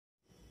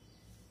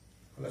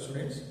Hello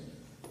students,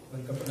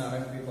 welcome to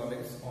RMP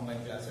College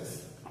online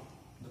classes.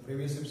 The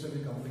previous episode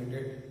we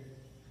completed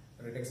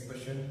rate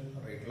expression,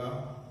 rate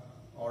law,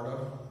 order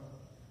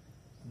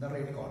and the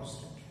rate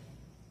constant.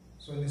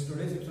 So in this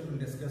today's episode we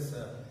will discuss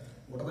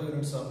what are the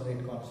units of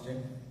rate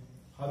constant,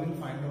 how we will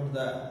find out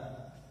the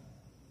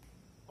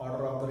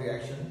order of the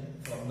reaction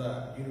from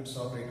the units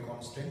of rate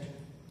constant.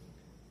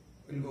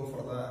 We will go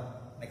for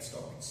the next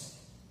topics.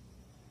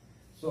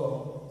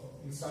 So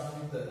we start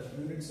with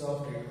the units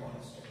of rate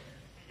constant.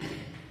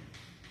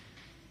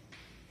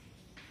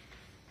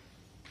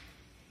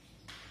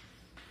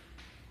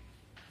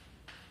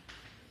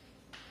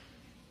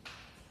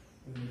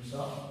 Units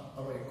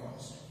of rate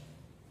constant.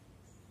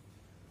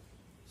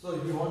 So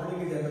if you want to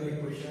take a general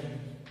equation,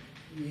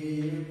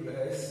 A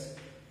plus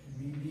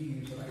BB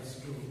gives rise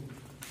to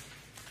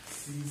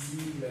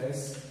CC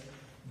plus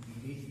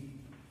BD.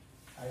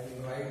 I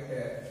will write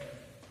that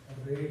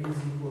rate is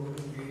equal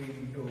to K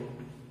into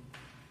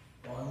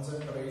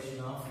concentration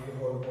of A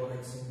whole power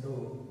X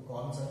into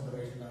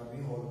concentration of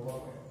B whole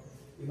power X.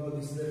 You know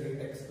this is the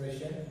rate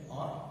expression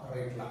or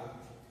rate law.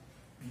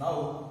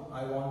 Now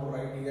I want to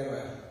write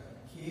here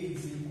K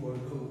is equal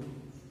to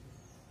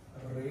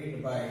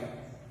rate by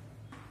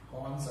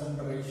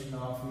concentration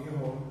of A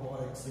whole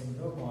power X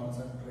into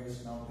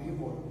concentration of B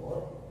whole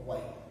power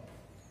Y.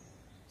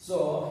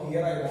 So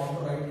here I want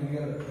to write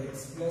here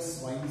X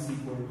plus Y is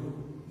equal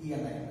to E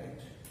and I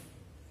write.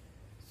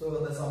 So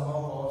the sum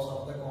of powers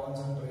of the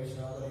concentration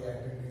of the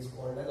reactant is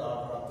called as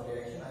order of the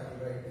reaction. I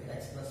will write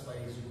X plus Y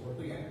is equal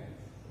to N.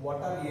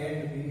 What are A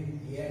and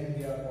B? A and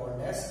B are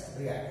called as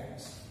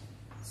reactants.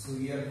 So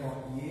here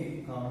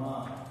A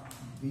comma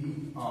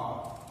B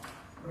are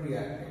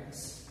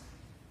reactants.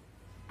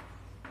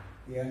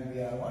 A and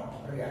B are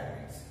what?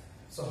 Reactants.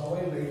 So how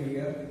I write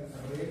here?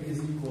 Rate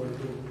is equal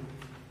to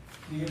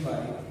K by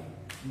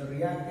the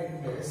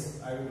reactant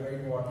place. I will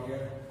write what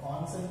here?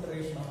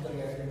 Concentration of the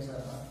reactants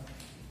are not.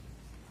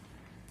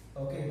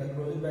 Okay, the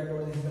closing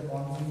backward is the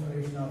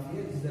concentration of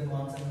A, this is the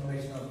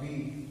concentration of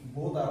B.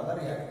 Both are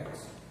the reactants.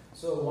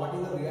 So what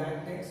is the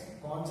reactants?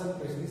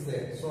 Concentration is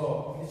there.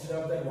 So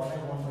instead of that, what I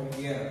want to write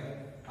here?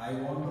 I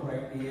want to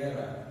write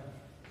here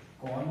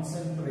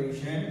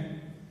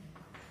concentration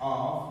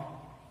of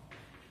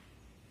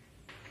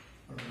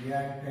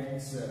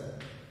reactants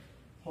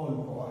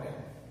whole power N.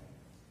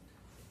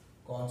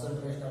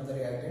 Concentration of the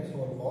reactants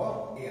whole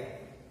power N.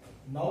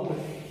 Now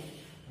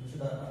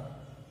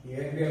A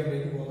and B are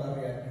taking both are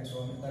reactants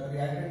only. That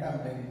reactant I am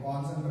taking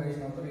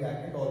concentration of the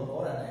reactant whole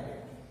power N.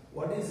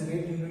 What is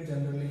rate unit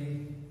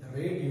generally?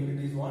 Rate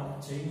unit is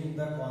what? Changing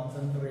the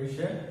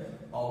concentration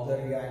of the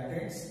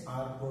reactants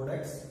or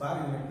products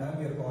per unit time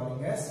we are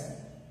calling as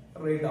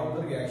rate of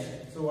the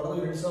reaction. So what are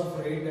the units of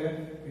rate?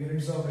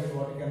 Units of rate,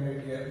 what you can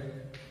write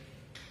here?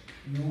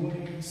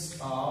 Units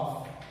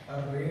of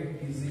a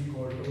rate is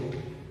equal to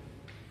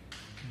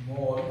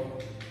mole,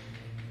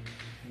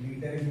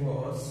 liter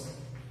inverse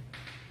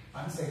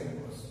and second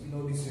inverse. You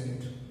know this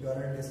unit. We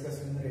already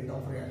discussed in the rate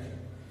of reaction.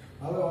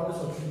 Now I want to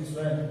substitute this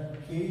one.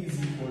 K is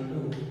equal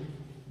to,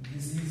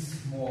 this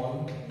is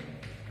mole,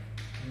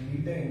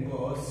 liter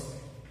inverse,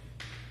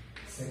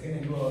 second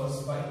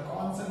inverse by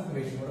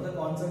concentration. What is the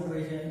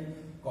concentration?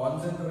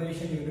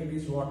 Concentration unit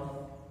is what?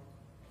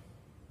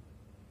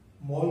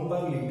 Mole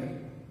per liter.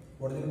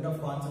 What is the unit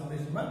of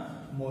concentration?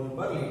 Mole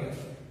per liter.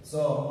 So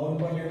mole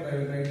per liter I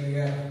will write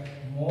here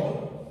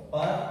mole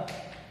per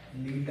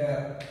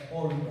liter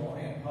whole power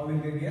N. How will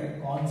we get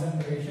here?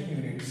 Concentration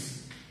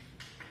units.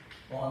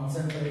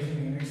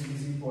 Concentration units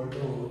is equal to,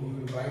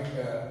 you will write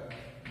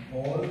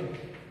mole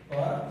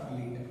per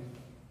liter.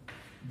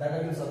 That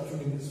I will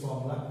substitute in this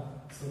formula.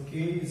 So K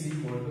is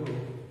equal to,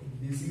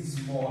 this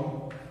is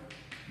mole,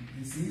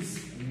 this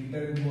is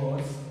liter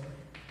inverse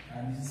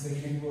and this is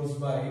second inverse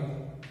by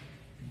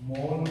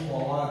mole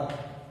power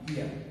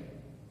En.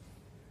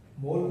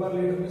 Mole per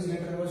liter means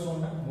liter inverse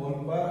only,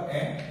 mole per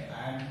N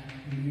and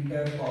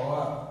liter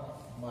power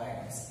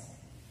minus.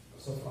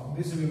 So from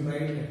this we will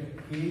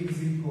write K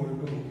is equal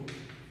to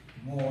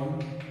mole,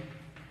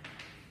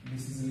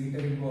 this is liter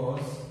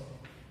inverse,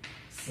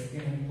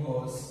 second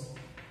inverse,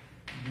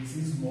 this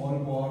is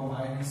mole power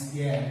minus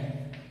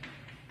N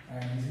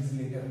and this is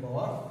liter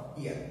power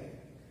N.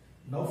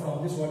 Now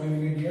from this what you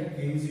will get here?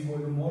 K is equal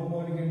to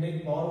mole you can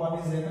take power 1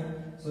 is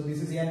N. So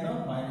this is N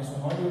now minus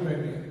 1. What do you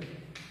write here?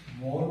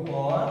 Mole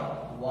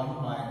power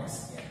 1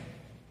 minus N.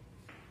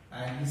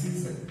 And this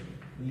is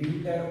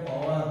liter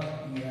power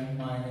N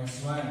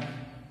minus 1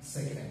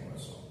 second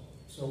inverse.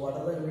 So what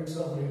are the units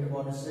of rate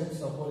constant?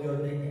 Suppose you are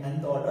taking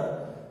nth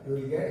order, you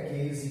will get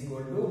K is equal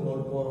to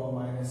mole power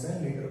 1 minus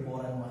N, liter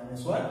power N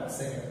minus 1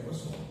 second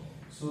inverse.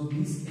 So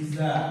this is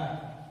the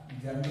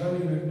general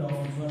unit of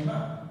which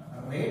one?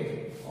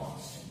 Rate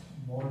constant.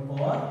 Mole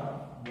power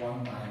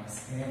 1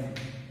 minus N,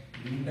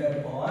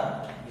 liter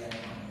power N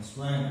minus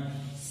 1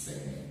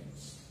 second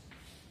inverse.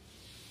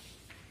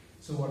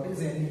 So what is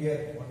N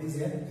here? What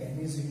is N? N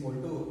is equal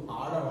to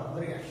order of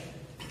the reaction.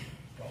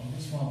 From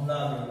this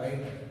formula we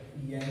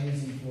write N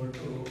is equal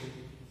to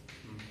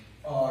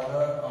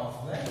order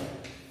of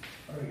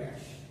the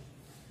reaction.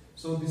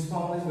 So this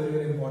formula is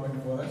very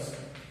important for us.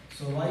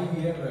 So why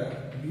here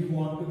we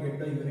want to get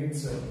the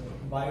units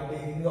by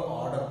taking the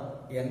order.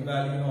 N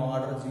value no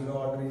order, 0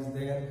 order is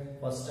there,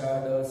 first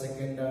order,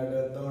 second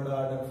order, third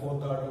order,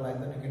 fourth order, like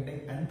that you can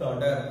take nth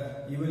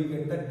order. You will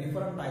get the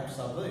different types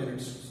of the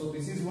units. So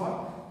this is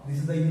what? This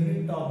is the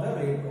unit of the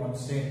rate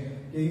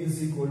constant. K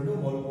is equal to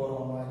mole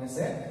power 1 minus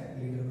n,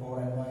 liter power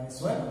n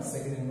minus 1,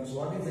 second inverse.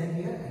 What is n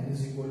here? N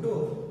is equal to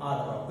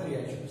order of the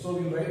reaction. So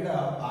we write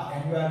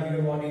n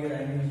value what here?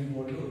 N is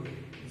equal to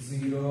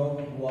 0,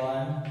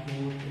 1,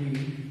 2,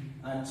 3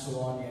 and so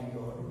on n you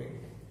have to take.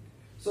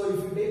 So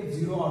if you take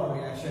 0 order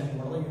reaction,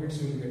 what are the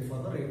units you will get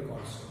for the rate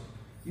constant?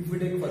 If we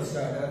take first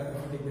order, if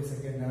we take the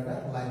second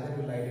order, like that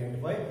we will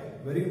identify.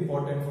 Very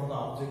important for the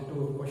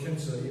objective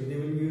questions. If they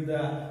will give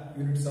the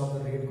units of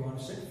the rate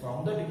constant,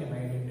 from that you can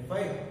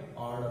identify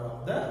order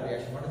of the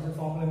reaction. What is the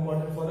formula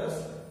important for us?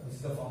 This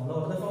is the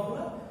formula. What is the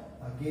formula?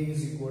 K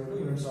is equal to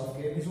units of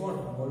K is what?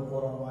 Mole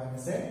power 1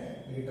 minus n,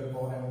 liter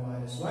power n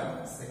minus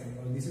 1,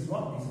 second. This is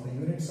what? This is the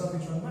units of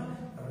which one?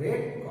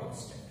 Rate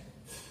constant.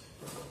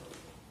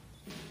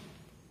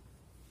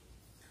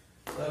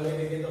 So let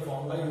me get the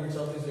formula units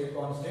of this rate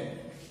constant.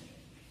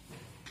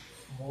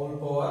 Mole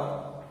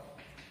power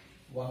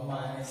 1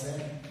 minus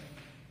n,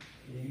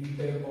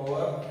 liter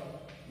power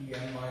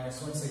n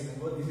minus 1,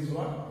 second. This is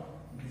what?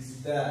 This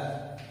is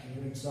the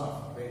units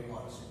of rate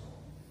constant.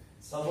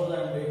 Suppose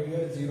I am taking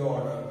here 0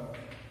 order.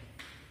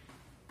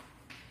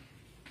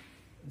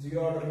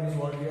 0 order means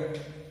what here?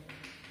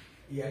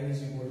 n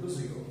is equal to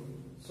 0.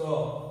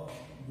 So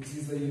this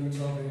is the units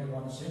of rate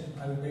constant.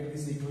 I will take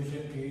this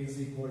equation. K is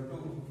equal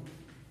to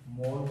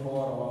mole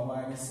power 1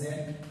 minus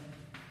n,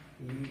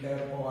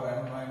 liter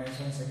power n minus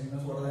 1,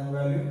 second. What are the n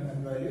value?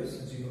 N value is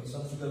 0.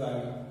 Substitute the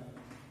value.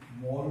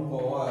 Mole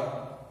power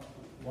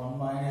 1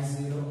 minus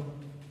 0,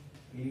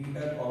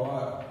 liter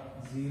power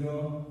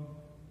 0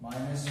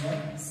 minus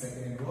 1,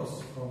 second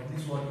inverse. From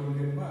this what you will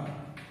get?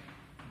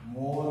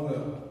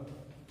 Mole,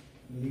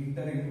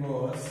 liter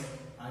inverse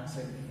and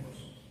second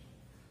inverse.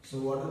 So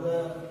what are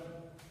the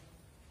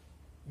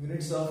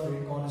units of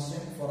rate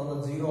constant for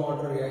the 0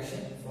 order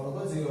reaction? For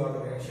the 0 order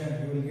reaction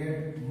you will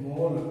get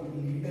mole,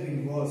 liter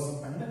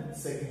inverse and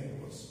second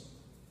inverse.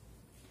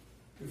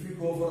 If you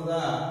go for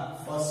the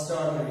first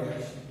order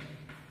reaction,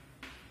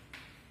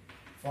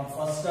 for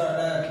first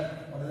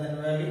order, what is the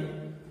n value?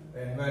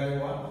 N value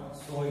 1.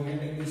 So you can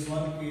take this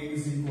one. K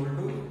is equal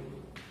to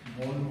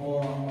mole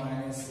power 1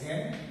 minus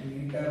n,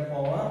 liter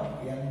power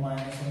n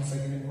minus 1,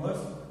 second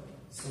inverse.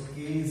 So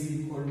K is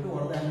equal to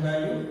what is the n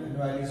value? N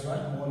value is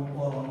 1. Mole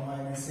power 1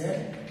 minus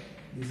n.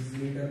 This is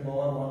liter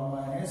power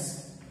 1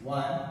 minus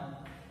 1.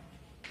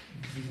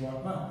 This is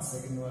what?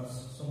 Second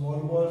inverse. So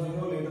mole power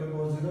 0, liter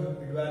power 0.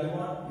 It value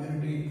what?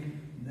 Unity.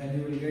 Then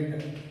you will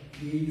get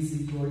K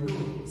is equal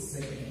to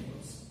second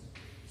inverse.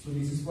 So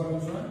this is for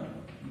which one?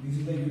 This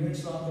is the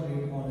units of the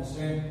rate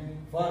constant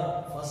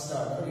for first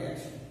order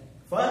reaction.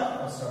 For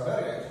first order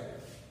reaction.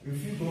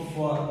 If you go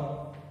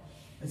for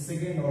a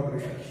second order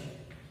reaction,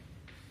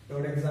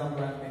 third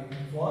example I am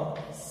taking for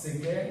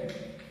second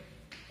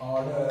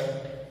order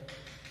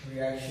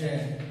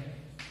reaction,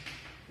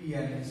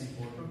 n is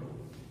equal to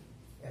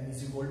 2. N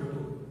is equal to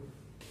 2.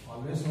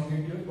 Always no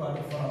need to,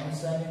 but for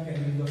understanding you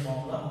can use the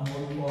formula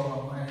mole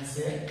power 1 minus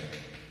n,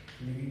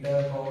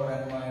 liter power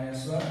n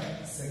minus 1,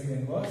 second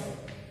inverse.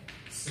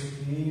 So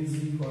K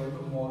is equal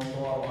to mole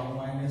power 1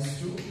 minus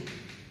 2,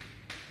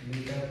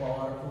 liter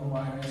power 2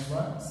 minus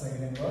 1,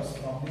 second inverse.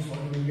 From this what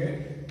you will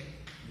get?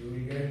 You will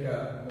get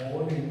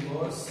mole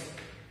inverse,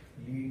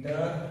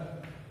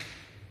 liter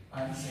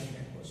and second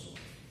inverse.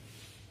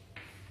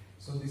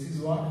 So this is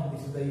what?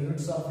 This is the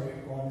units of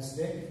rate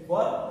constant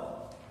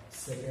for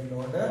second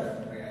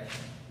order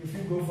reaction. If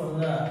you go for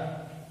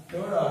the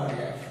third order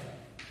reaction,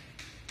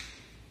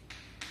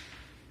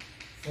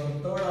 for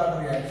third order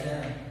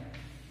reaction,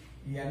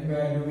 n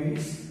value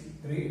is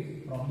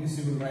 3. From this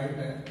you will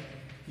write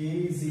K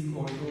is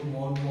equal to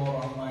mole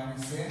power 1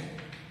 minus n,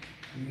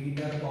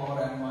 liter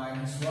power n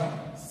minus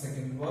 1,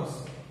 second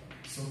inverse.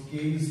 So K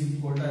is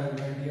equal to, I will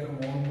write here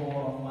mole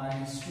power 1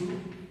 minus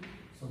 2.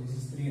 So this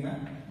is 3 na?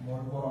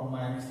 Mole power 1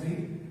 minus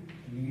 3,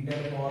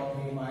 liter power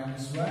 3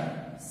 minus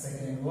 1,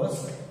 second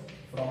inverse.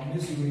 From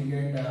this you will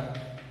get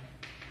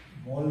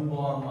mole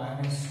power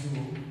minus 2,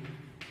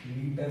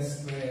 liter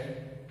square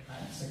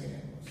and second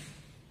inverse.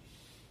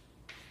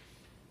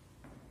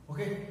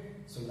 Okay,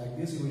 so like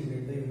this you will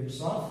get the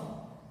units of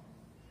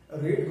a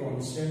rate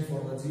constant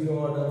for the 0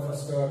 order,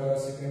 first order,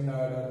 second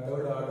order,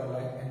 third order,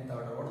 like nth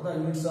order. What are the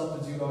units of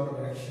the 0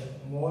 order reaction?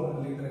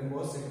 Mole, liter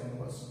inverse, second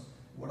inverse.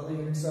 What are the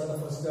units of the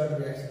first order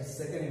reaction?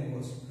 Second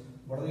inverse.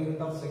 What are the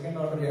units of second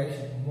order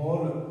reaction?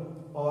 Mole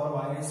power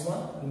minus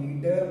 1,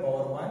 liter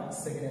power 1,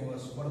 second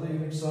inverse. What are the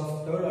units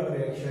of third order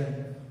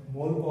reaction?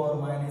 Mole power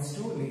minus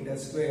 2, liter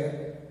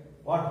square,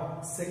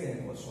 what? Second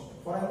inverse.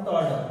 For nth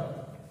order.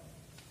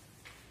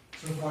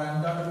 So for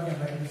nth order we can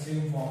write the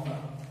same formula.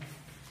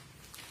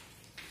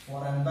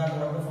 For nth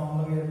order, what the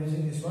formula we are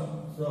using this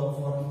one? So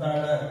for nth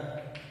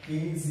order, K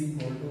is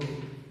equal to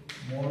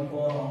mole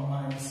power 1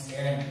 minus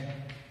n,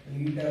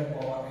 liter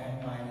power n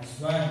minus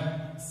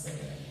 1 second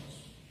inverse.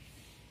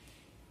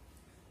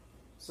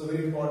 So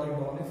very important,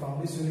 only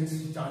from this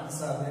units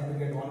chances are there to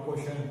get one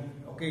question,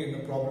 okay, in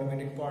the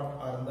problematic part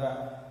or in the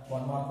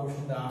 1 mark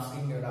question they are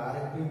asking you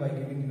directly by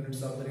giving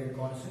units of the rate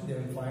constant, they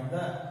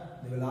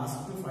will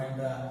ask to find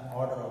the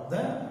order of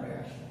the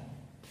reaction.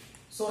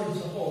 So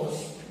if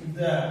suppose if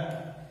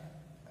the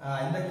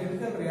in the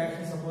chemical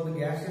reaction, suppose the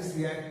gaseous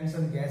reactants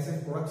and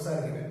gaseous products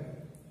are given.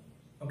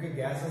 Okay,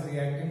 gaseous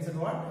reactants and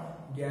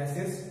what?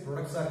 Gaseous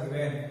products are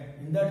given.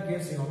 In that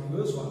case, you have to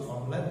use one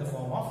formula in the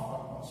form of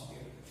atmosphere.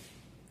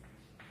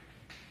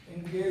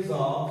 In case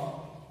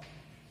of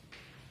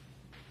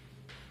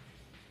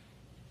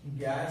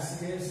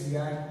gaseous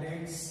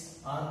reactants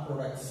or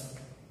products,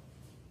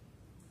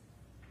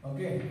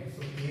 okay,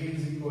 so K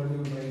is equal to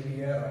right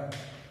here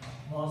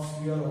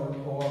atmosphere whole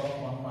power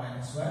 1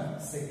 minus 1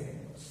 second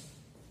inverse.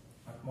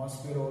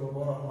 Atmosphere whole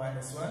power 1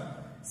 minus 1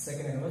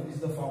 second inverse. This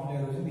is the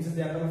formula using. This is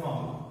the general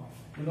formula.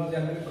 You know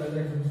general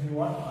pressure using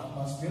what?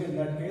 Atmosphere. In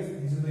that case,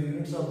 this is the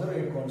units of the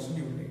rate constant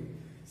you take.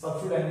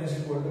 Substitute n is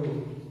equal to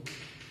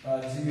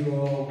 0,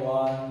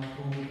 1,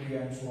 2, 3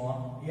 and so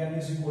on. n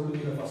is equal to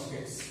 0 first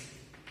case.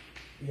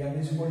 n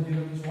is equal to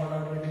 0 means what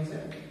automatically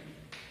say?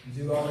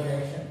 0 order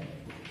reaction.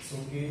 So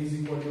K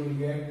is equal to, you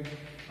get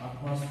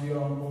atmosphere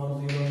on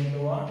power 0 into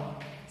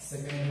what?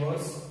 Second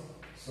inverse.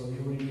 So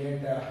you will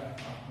get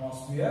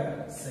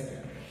atmosphere second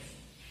inverse.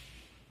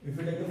 If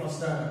you take the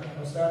first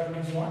order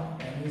means what?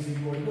 n is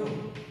equal to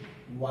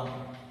 1.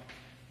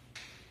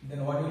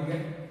 Then what you will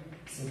get?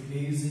 So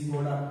K is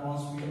equal to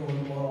atmosphere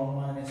whole power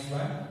 1 minus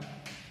 1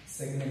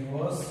 second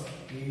inverse.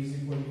 K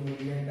is equal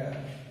to, you get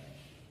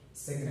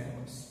second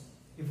inverse.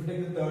 If you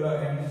take the third order,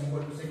 n is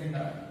equal to second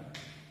order.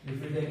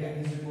 If you take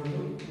n is equal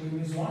to 2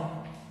 means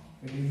what?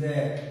 It is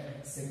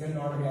a second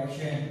order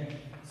reaction.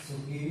 So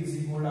K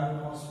is equal to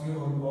atmosphere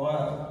whole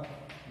power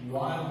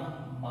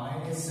 1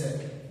 minus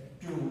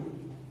 2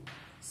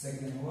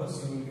 second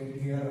inverse. You will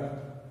get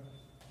here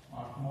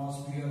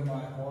atmosphere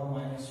by power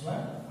minus 1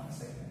 and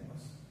second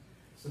inverse.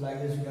 So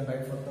like this you can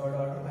write for third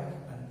order, like,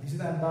 and this is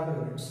the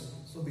entire units.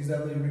 So these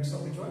are the units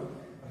of which one?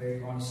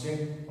 Rate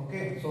constant.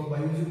 Okay. So by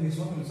using this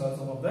one we will solve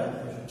some of the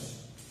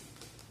questions.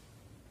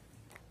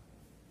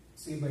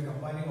 See, by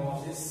combining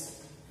all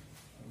this,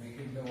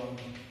 making the one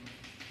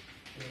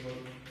table,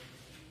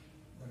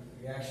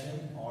 the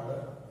reaction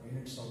order,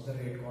 units of the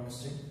rate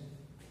constant.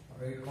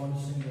 Rate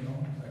constant, you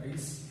know, that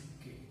is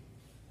K.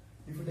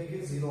 If you take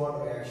a zero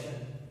order reaction,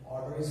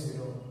 order is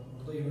 0.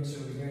 What are the units you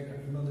will get?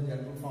 You know the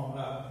general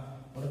formula.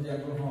 What is the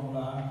general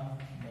formula?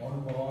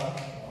 Mole power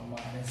 1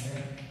 minus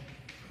n,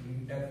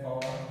 liter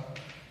power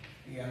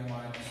Tn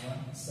minus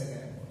 1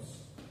 second inverse.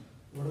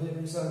 What are the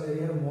units are there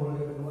here? Mole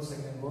liter inverse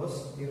second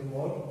inverse. Here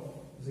mole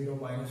 0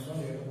 minus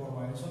 1, liter power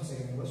minus 1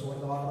 second inverse. What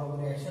is the order of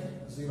the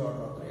reaction? 0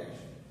 order of the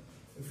reaction.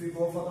 If we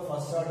go for the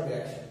first order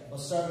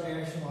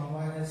reaction, 1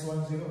 minus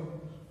 1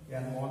 0,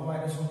 and 1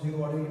 minus 1 0,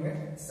 what do you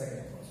get? Second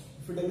inverse.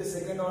 If you take the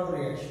second order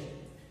reaction,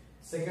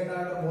 second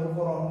order mole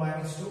power 1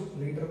 minus 2,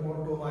 liter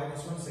power 2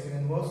 minus 1 second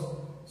inverse.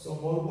 So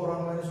mole power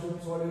 1 minus 2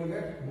 is what you will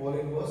get? Mole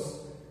inverse.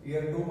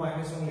 Here 2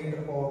 minus 1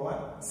 liter power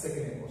 1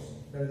 second inverse.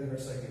 That is the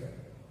units I given.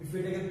 If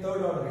we take a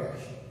third order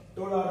reaction,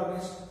 third order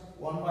is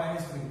 1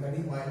 minus 3, that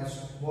is minus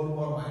 2, mole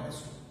power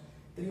minus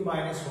 2. 3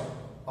 minus 1,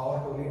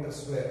 power 2 liter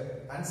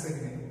square and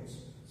second inverse.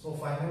 So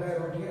finally I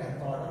wrote here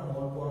nth order,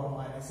 mole power 1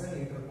 minus n,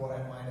 liter power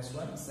n minus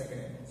 1 second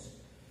inverse.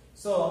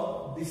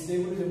 So this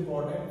table is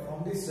important.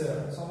 From this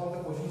some of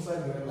the questions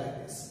are given like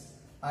this.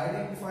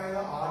 Identify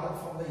the order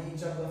from the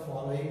each of the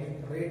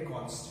following rate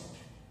constant.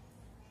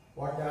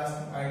 What they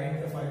ask?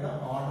 Identify the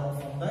order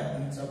from the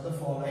each of the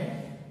following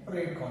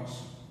rate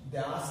constant. They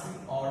ask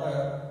in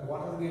order.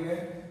 What are given?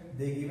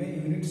 They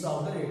given units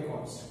of the rate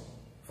constant.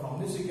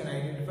 From this you can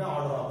identify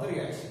order of the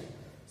reaction.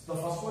 So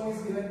the first one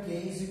is given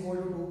K is equal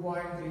to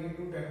 2.3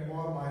 into 10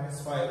 power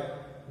minus 5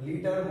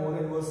 liter mole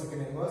inverse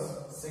second inverse.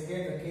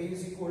 Second, K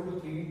is equal to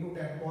 3 into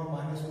 10 power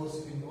minus 4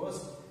 second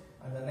inverse.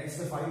 And the next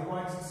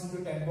 5.6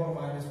 into 10 power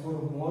minus 4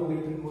 mole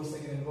liter inverse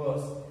second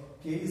inverse.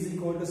 K is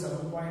equal to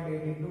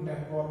 7.8 into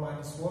 10 power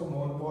minus 4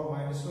 mole power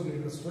minus 2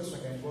 liter square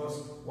second inverse.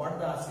 What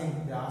they are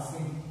asking? They are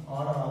asking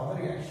order of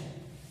the reaction.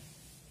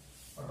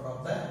 Order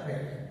of the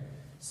reaction.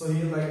 So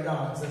here write the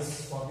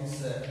answers for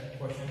these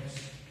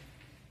questions.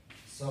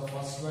 So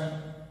first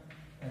one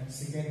and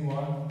second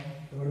one,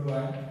 third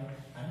one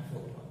and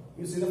fourth one.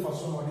 You see the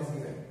first one what is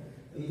given?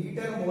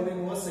 Liter mole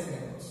inverse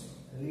second inverse.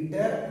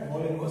 Liter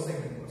mole inverse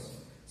second inverse.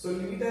 So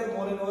liter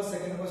mole inverse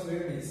second inverse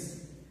where it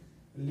is?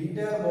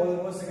 Liter mole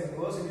inverse second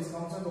inverse, it is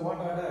comes under what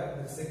order?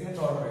 The second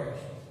order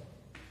reaction.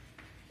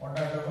 What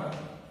order one?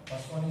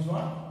 First one is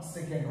what?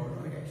 Second order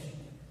reaction.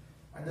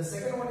 And the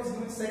second one is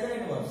given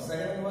second inverse.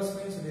 Second inverse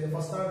means the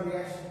first order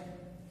reaction.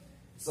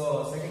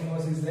 So second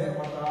inverse is there.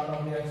 What order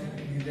of reaction?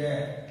 It is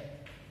there.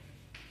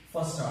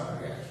 First order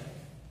reaction.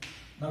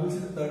 Now we see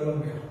the third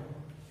one we have.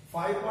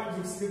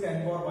 5.6 to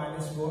 10 power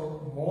minus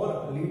 4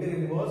 mole liter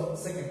inverse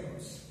second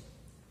inverse.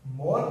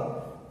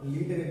 Mole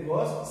liter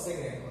inverse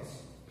second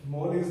inverse.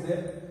 Mole is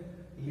there.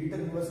 Liter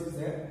inverse is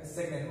there,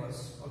 second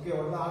inverse. Okay,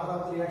 what is the order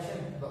of the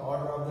reaction? The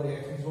order of the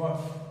reaction is what?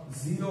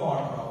 Zero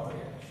order of the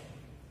reaction.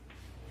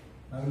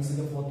 Now we'll see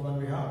the fourth one.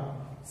 We have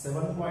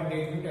 7.8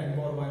 into 10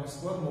 power minus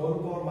 4 mole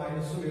power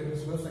minus 2 liter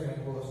square second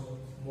inverse.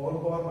 Mole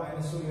power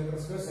minus 2 liter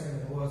square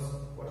second inverse.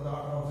 What is the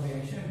order of the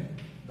reaction?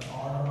 The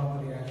order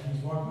of the reaction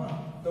is what?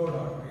 Third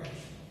order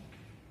reaction.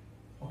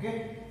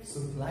 Okay, so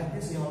like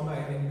this you have to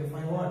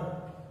identify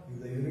what?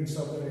 If the units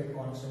of the rate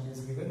constant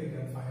is given, you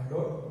can find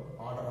out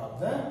order of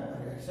the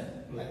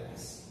reaction like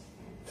this.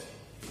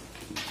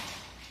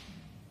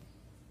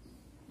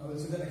 Now we'll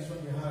see the next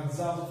one. We have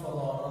examples for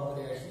the order of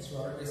the reactions. We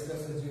already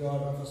discussed the zero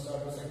order, first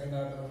order, second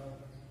order,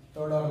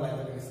 third order,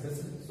 like we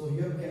discussed. So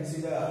here we can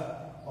see the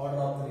order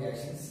of the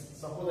reactions.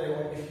 Suppose I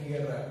want to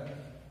here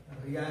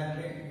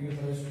reactant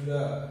gives rise to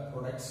the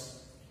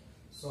products.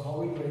 So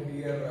how we write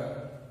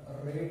here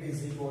rate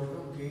is equal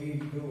to K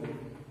into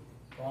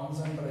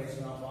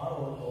concentration of R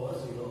whole power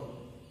 0.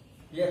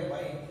 Here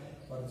by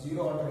for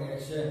zero order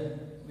reaction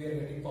we are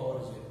getting power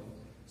 0.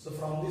 So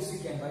from this we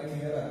can write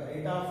here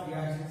rate of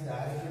reaction is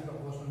directly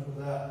proportional to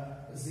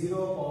the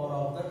zero power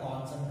of the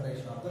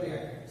concentration of the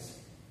reactants.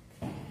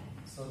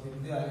 So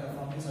from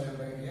this I will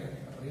write here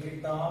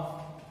rate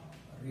of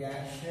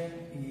reaction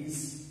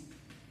is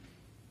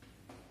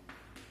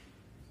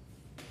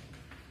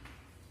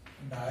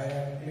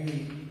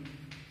directly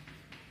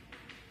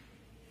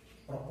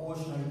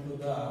proportional to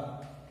the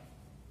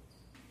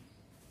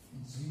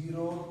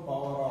zero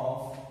power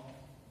of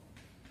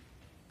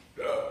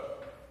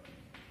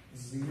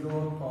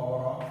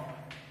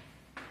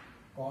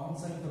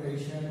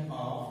concentration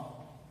of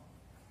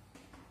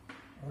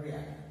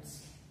reactants.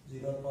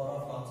 Zero power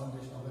of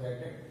concentration of the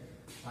reactant.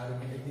 I will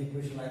get the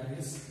equation like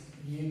this.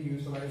 A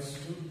gives rise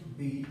to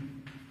B.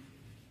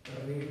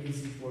 The rate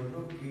is equal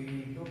to K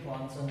into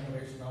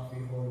concentration of A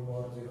whole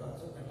power 0.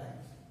 So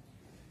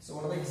so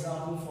what are the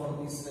examples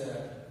for these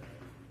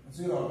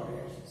zero order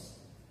reactions?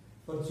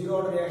 For zero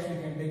order reaction,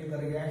 you can take the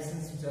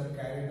reactions which are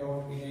carried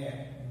out in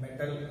a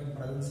metal, in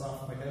presence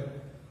of metal,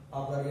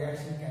 or the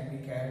reaction can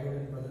be carried out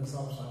in presence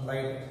of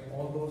sunlight.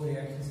 All those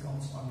reactions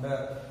comes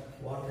under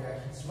what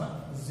reactions?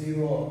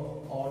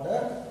 Zero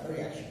order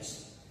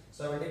reactions.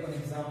 So I will take an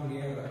example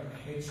here.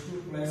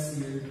 H2 plus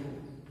Cl2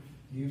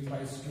 gives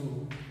rise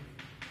to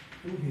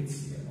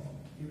 2HCl.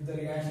 If the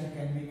reaction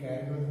can be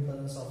carried out in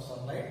presence of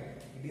sunlight,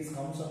 it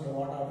comes under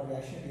what order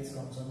reaction? It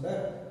comes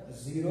under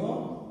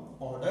zero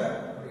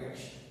order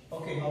reaction.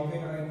 Okay, how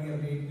can I write here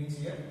rate means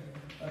here?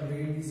 A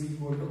rate is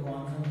equal to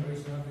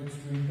concentration of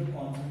H2 into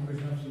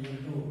concentration of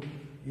Cl2.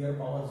 Here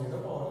power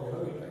 0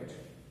 will write.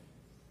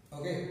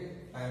 Okay,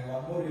 and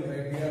one more will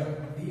write here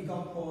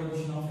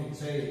decomposition of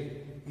HI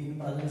in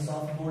presence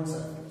of gold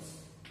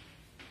surface.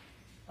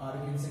 Or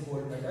you can say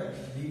gold metal.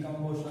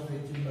 Decomposition of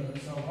H in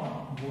presence of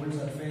gold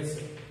surface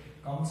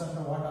comes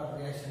under what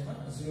order reaction?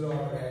 Zero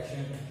order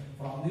reaction.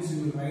 From this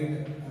you will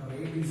write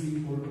rate is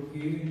equal to K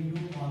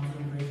into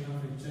concentration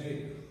of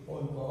HI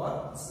whole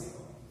power 0.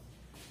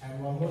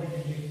 And one more you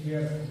can take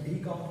here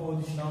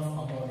decomposition of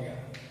ammonia.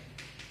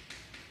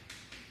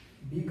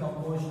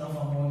 Decomposition of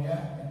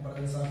ammonia in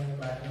presence of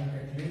platinum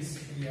catalyst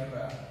here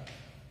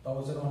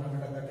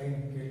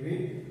 1113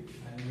 Kelvin,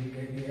 and we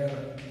get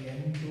here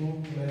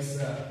N2 plus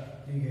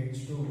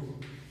 3H2.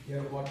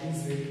 Here what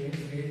is rate?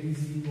 Rate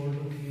is equal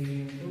to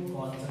K into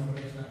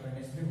concentration of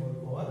NH3 whole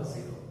power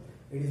 0.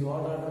 It is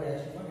what order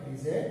reaction? It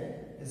is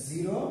a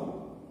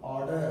zero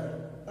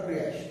order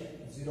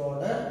reaction. Zero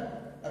order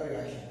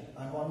reaction.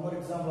 And one more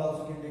example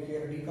also can take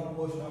here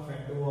decomposition of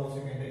N2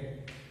 also can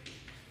take.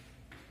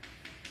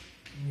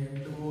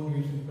 N2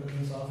 gives in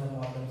presence of a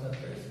molten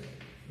surface.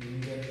 You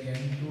will get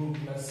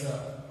N2 plus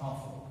half.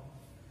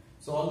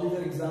 So all these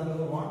are examples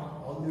for what?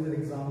 All these are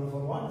examples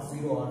for what?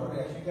 Zero order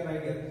reaction. You can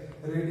write here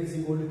rate is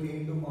equal to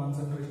K into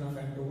concentration of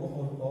N2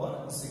 whole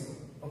power 0.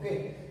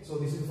 Okay. So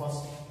this is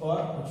first for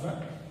which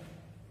one?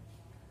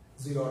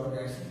 Zero order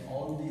reaction.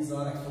 All these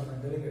are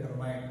experimentally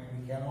determined.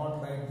 We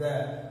cannot write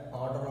the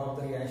order of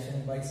the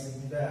reaction by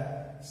saying the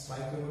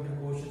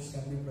stoichiometric quotients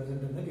can be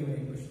present in the given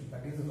equation.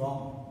 That is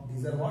wrong.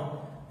 These are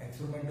what?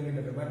 Experimentally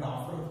determined.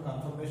 After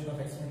confirmation of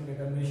experimental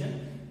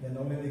determination, then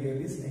only they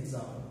gave this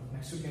example.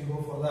 Next we can go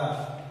for the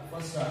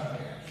first order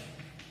reaction.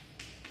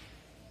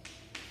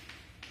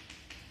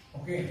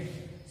 Okay.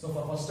 So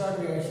for first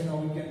order reaction, now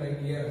we can write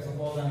here.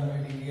 Suppose I am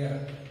writing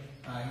here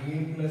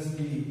A plus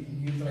B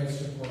gives rise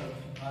to product.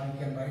 Or you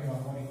can write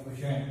one more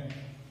equation.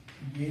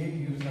 A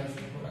gives rise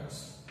to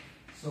products.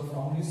 So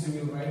from this you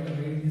will write the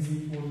rate is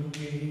equal to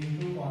K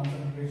into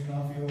concentration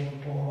of A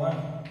whole power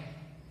 1.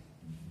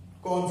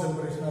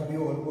 Concentration of B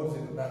whole power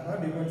 0. That now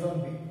depends on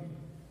B.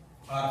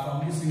 Or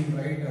from this you will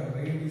write the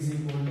rate is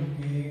equal to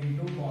K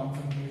into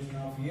concentration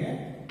of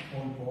A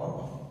whole power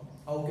 1.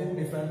 How can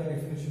we define the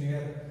definition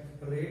here?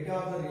 Rate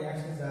of the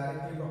reaction is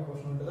directly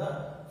proportional to the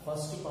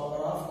first power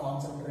of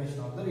concentration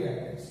of the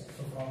reactants.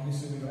 So from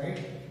this you will write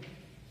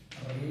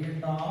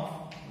rate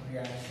of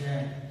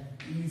reaction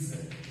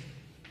is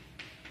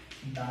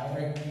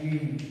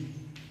directly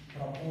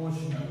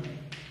proportional.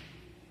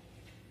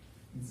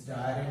 It's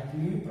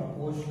directly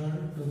proportional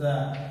to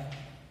the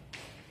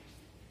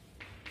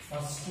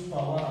first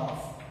power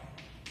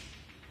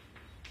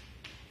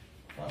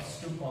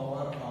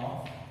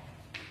of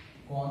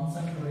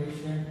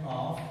concentration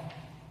of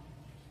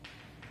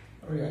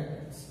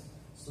reactants.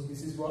 So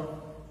this is what?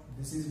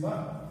 This is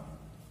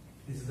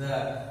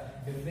the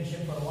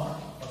definition for what?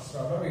 First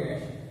order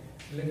reaction.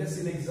 Let us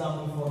see the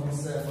example for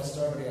this first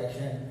order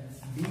reaction.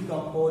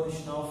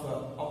 Decomposition of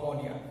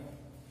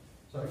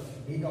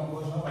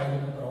decomposition of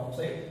hydrogen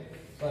peroxide.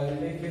 So I will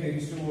take here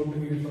H2O to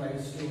give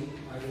rise to,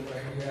 I will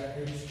write here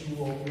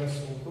H2O plus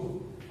O2.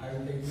 I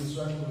will take this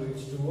one to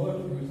H2O to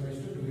give rise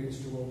to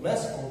 2H2O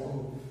plus O2.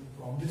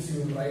 From this you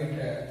will write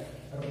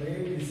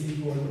rate is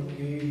equal to K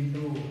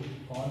into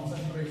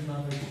concentration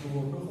of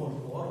H2O2 whole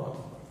power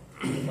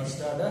 1.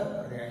 First order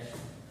reaction.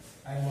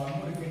 And one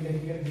more you can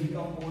take here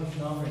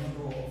decomposition of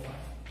N2O5.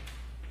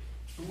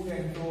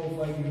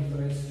 2N2O5 gives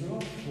rise to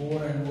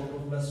 4NO2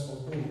 plus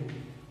O2.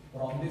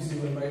 From this you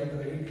will write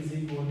rate is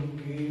equal to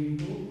K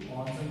into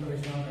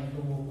concentration of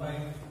N2O5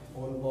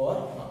 whole power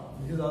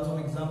 1. This is also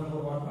an example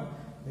for what?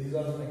 This is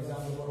also an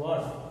example for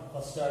what?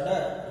 First order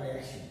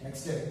reaction. Next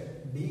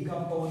step,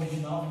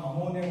 decomposition of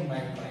ammonium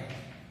nitrate.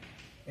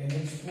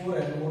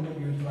 NH4NO2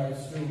 gives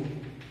rise to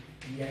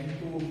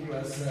N2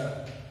 plus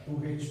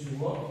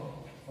 2H2O.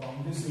 From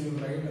this you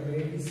will write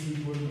rate is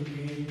equal to K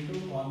into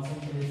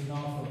concentration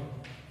of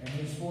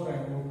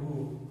NH4NO2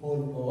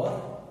 whole power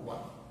 1.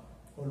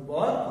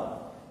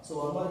 So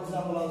one more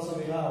example also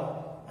we have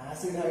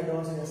acid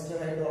hydrolysis, ester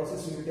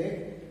hydrolysis we will take,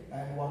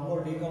 and one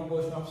more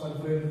decomposition of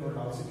sulfurate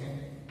oxygen.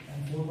 And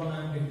fourth one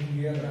I am taking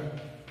here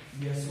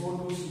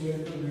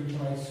SO2Cl2 gives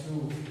rise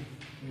to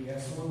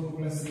SO2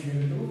 plus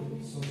Cl2.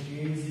 So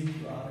rate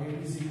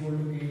is equal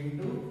to K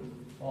into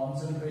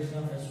concentration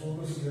of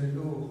SO2Cl2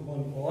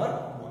 whole power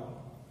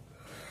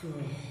 1.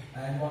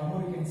 And one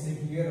more you can see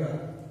here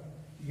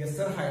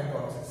ester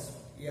hydrolysis.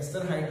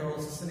 Ester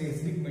hydrolysis in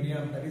acidic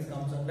medium, that is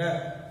comes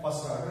under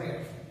first order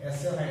reaction.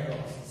 Ester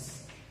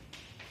hydrolysis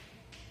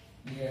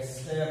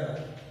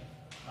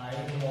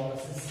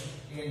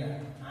in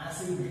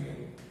acid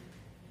medium.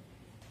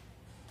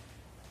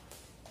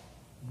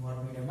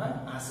 What medium?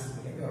 Acid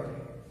medium.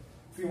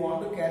 If you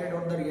want to carry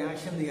out the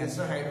reaction, the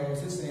ester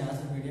hydrolysis in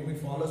acid medium, it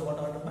follows what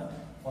order?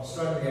 First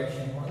order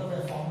reaction. What are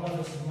the formula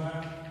of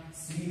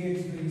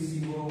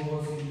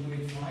CH3COO into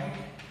H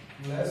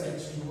plus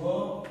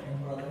H2O in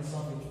presence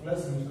of H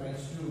plus gives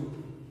rise to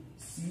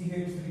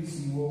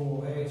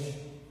CH3COOH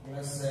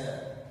plus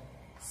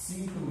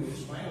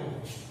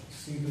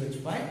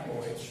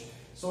C2H5OH.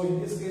 So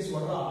in this case,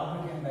 what the order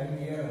can write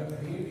here?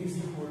 Rate is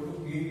equal to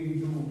K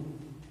into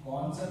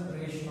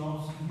concentration of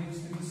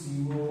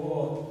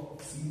CH3COO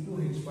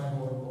C2H5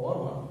 whole power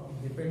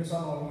 1. It depends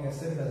on only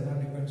acid, does not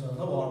depend on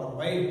the water.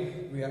 Why?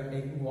 We are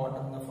taking water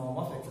in the form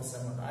of excess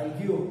amount. I will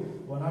give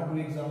one or two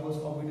examples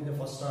of it in the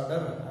first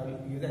order. I will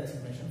give the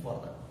explanation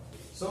for that.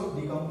 So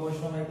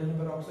decomposition of hydrogen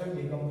peroxide,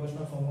 decomposition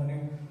of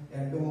ammonium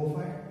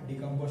N2O5,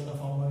 decomposition of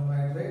ammonium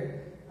nitrate,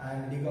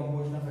 and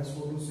decomposition of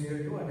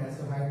SO2Cl2 and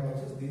ester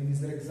hydrolysis.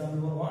 These are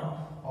examples for what?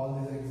 All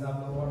these are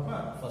examples for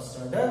what? First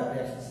order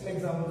reactions. Still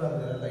examples are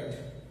there, right?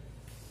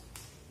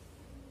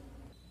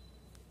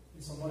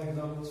 Some more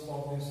examples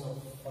for this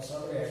first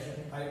order reaction.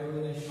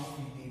 Hydrogenation of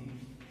ethene.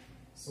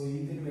 So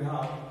ethene we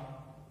have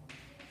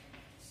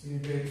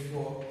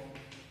C2H4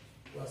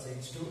 plus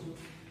H2,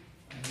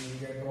 and you will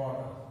get what?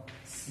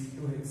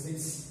 C2H6.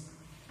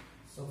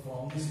 So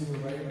from this you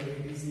will write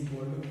rate is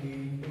equal to K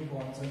into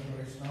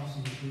concentration of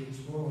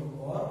C2H4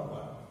 over 1.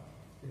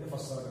 This is the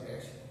first order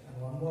reaction. And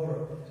one more,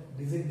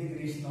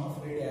 disintegration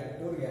of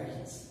radioactive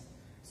reactions.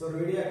 So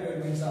radioactive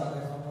means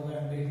suppose I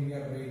am taking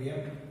here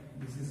radium.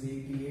 This is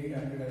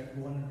 8800 at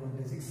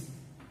 226.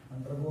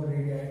 Undergo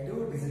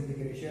radioactive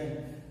disintegration.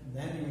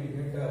 Then you will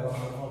get one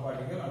alpha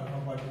particle.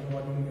 Alpha particle,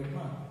 what you will get?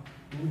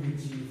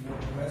 2He4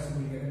 plus you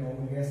will get an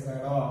noble gas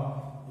radon.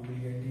 You will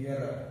get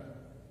here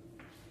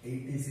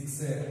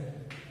 86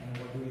 and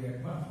what you will get?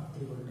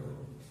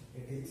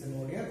 322. 86 and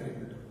what here?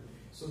 322.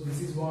 So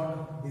this is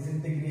what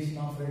disintegration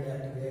of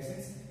radioactive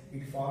reactions.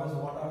 It follows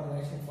what are the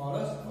reaction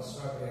follows? First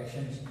order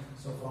reactions.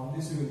 So from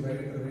this you will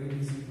write rate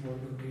is equal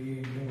to K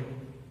into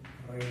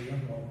radium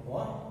 1 for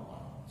 1.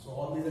 So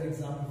all these are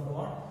examples for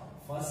what?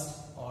 First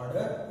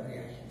order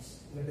reactions.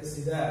 Let us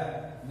see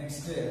that.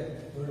 Next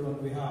third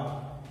one we have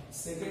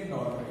second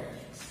order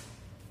reactions.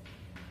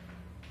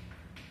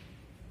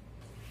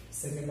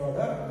 Second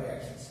order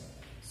reactions.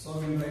 So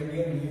we will write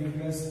here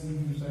nucleus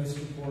gives rise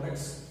to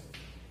products,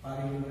 or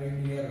you will write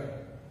here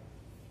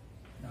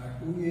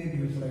 2A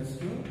gives rise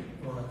to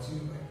products. You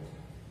write.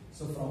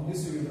 So from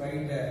this you will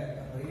write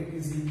rate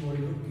is equal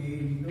to K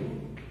into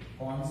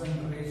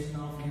concentration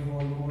of the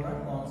whole power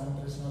and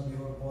concentration of the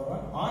whole power,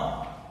 or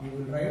you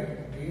will write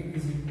rate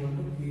is equal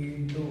to K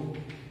into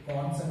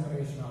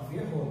concentration of a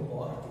whole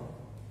power 2.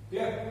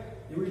 Clear?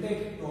 You will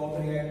take two of the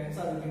reactants,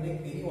 or you can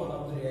take any one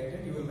of the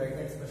reactant. You will write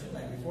the expression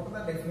like this. What is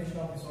the definition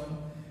of this one?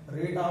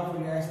 Rate of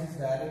reaction is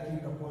directly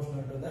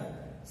proportional to the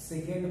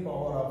second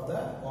power of the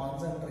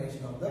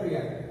concentration of the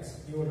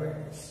reactants. You will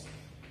write this.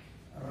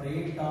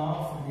 Rate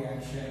of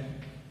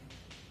reaction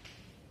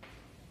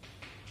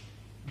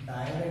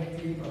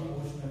directly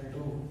proportional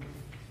to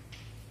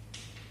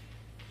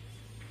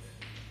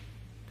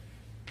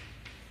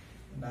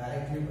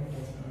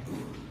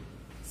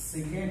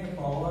second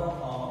power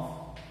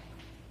of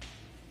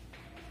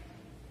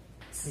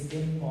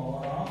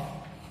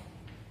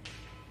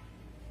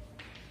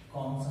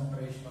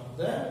concentration of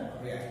the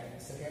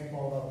reactant. Second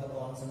power of the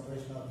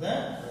concentration of the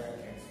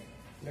reactants.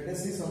 Let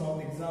us see some of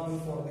the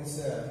examples for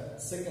this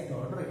second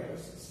order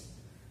reactions.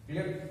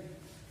 Clear?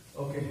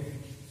 Okay.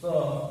 So,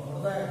 what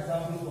are the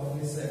examples for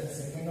this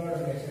second order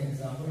reaction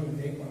example? We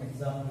will take one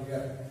example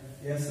here.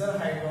 Ester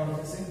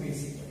hydrolysis in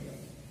basic medium.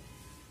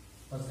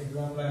 First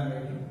example I am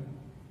writing.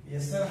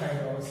 Ester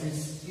hydrolysis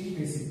in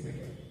basic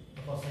medium.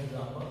 The first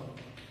example.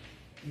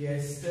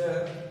 Ester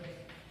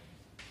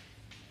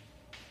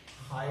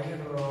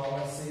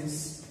hydrolysis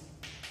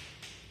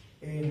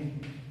in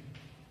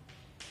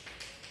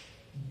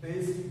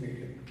basic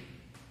medium.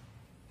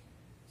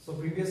 So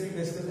previously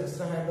discussed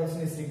ester hydrolysis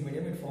in acidic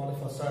medium, it follows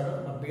first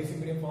order, but basic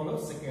medium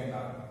follows second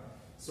order.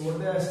 So what is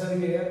the ester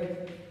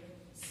here?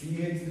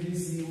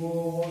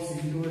 CH3COO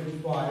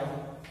C2H5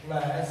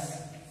 plus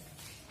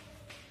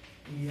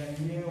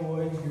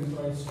NaOH gives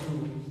rise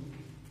to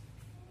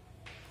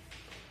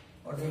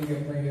what will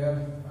get by here?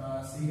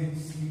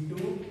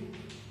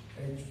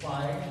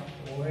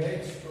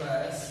 CH2H5OH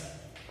plus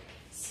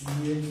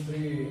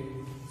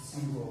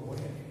CH3COO.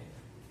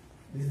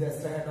 This is the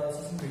ester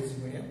hydrolysis in basic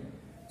medium.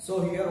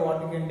 So here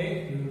what you can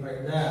take? You will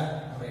write the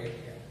rate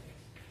here.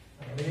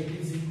 Rate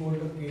is equal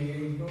to K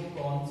into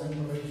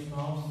concentration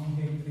of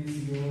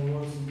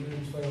CH3COO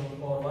CH5 whole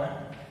power 1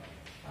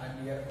 and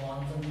here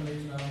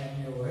concentration of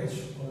NaOH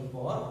whole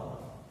power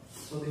 1.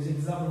 So this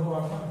example for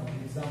what one?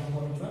 Example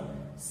for which one?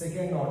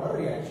 Second order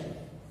reaction.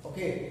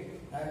 Okay.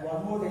 And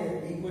one more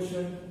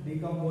equation,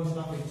 decomposition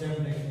of HF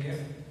next here.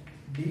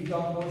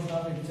 Decomposition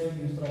of HF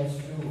gives rise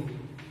to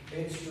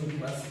H2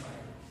 plus 9.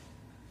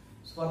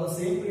 So for the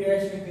same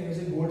reaction, you can use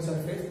a gold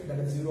surface, that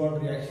is zero order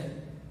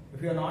reaction.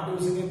 If you are not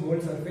using a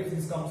gold surface,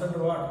 this comes under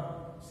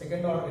what?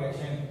 Second order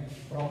reaction.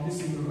 From this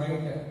you will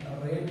write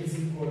rate is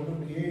equal to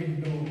K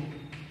into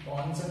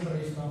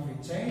concentration of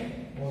HI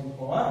whole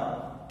power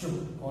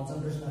 2.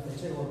 Concentration of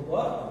HI whole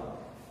power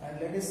 2. And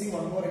let us see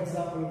one more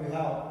example we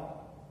have.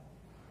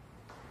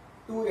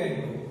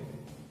 2N2.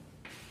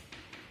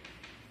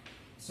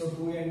 So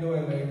 2N2 I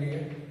write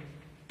here.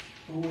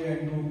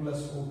 2N2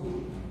 plus O2.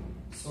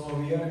 So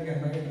here I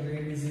can write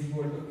rate is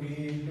equal to K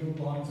into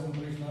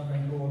concentration of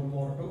N2 whole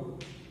power 2.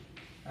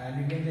 And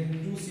you can take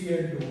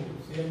 2Cl2.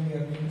 Same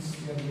here means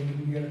we are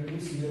getting here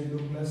 2Cl2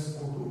 plus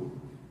O2.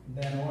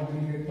 Then what we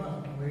get?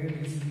 Rate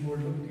is equal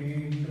to K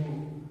into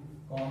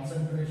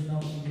concentration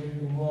of Cl2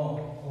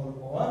 whole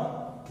power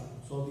 2.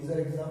 So these are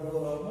examples of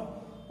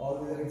all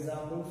these are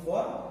examples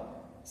for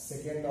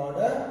second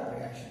order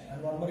reaction.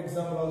 And one more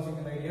example also you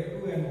can write here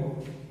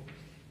 2NO2.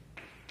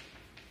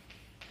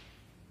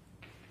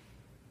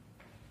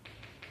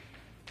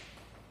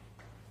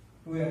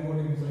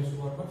 2NO2 gives rise to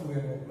what?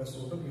 2NO plus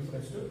O2 gives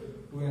rise to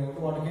 2NO2.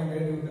 What you can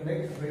write? You can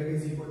write rate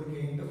is equal to K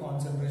into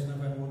concentration of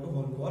NO2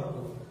 whole power 2.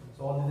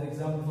 So all these are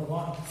examples for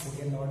what?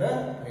 Second order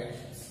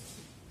reactions.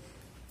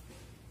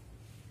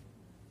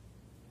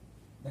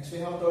 Next we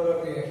have third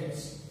order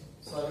reactions.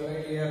 So I will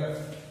write here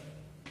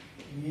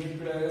A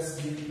plus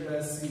B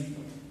plus C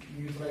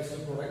gives rise to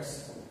products.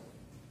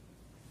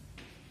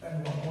 And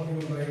one more you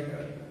will write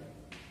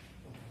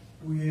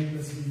 2A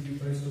plus B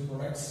gives rise to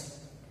products.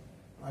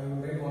 I will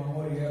write one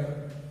more here.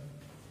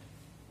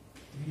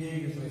 VA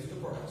gives rise to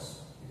products.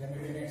 You can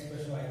write an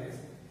expression like this.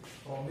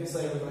 From this I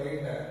will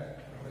write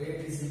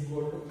rate is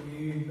equal to K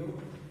into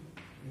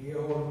A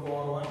whole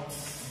power 1,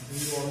 B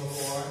whole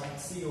power 1,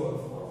 C whole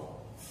power 1.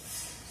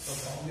 So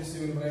from this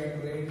you will write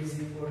rate is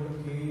equal to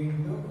K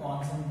into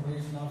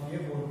concentration of A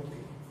whole 3.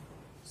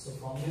 So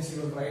from this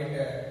you will write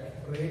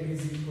rate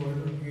is equal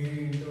to K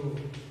into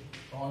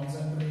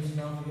concentration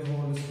of A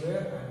whole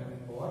square and B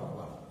power 1.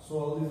 So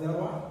all these are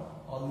what?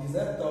 All these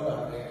are third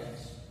order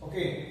reactions.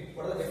 Okay,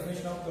 what is the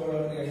definition of third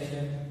order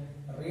reaction?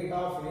 Rate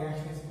of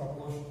reaction is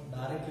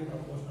directly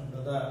proportional to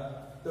the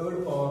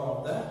third power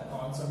of the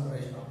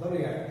concentration of the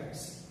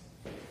reactants.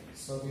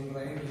 So we will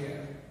write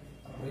here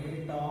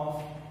rate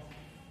of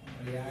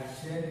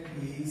reaction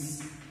is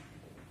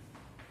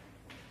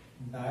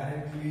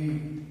directly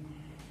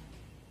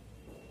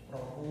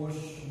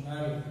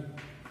proportional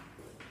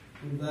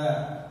to the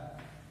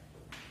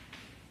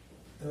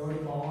third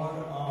power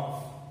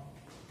of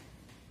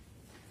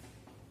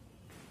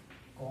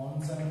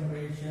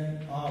concentration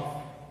of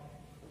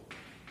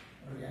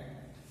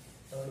reactant.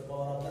 Third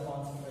power of the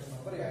concentration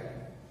of the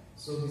reactant.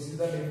 So this is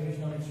the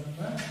definition of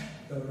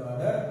third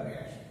order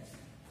reaction.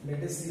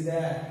 Let us see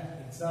the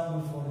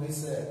example for this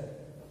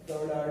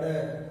third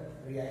order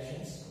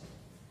reactions.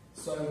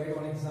 So I will write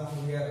one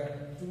example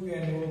here.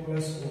 2NO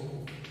plus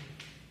O2.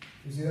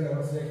 You see the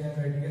reverse reaction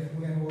right here.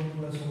 2NO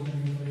plus O2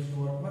 equals to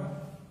what?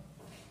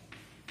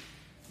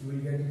 You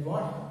will get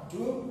what?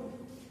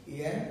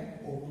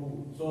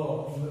 2NO2. So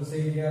you will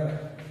say here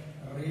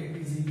rate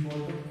is equal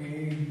to K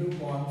into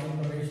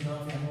concentration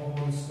of NO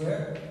whole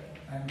square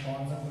and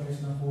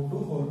concentration of O2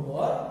 whole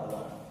power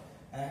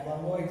 1. And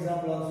one more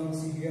example also you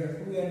see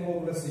here,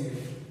 2NO plus Cl.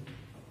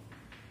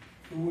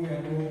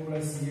 2NO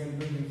plus Cl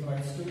will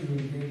rise to, you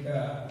will get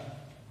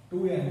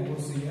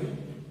 2NOCl.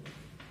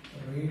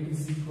 Rate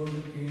is equal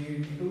to K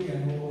into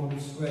NO whole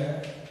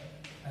square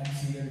and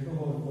Cl2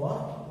 whole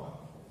power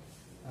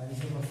 1. This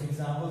is the first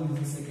example,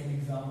 this is the second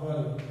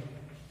example.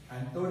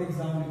 And third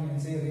example, you can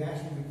say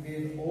reaction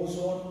between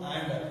ozone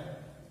and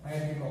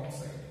nitric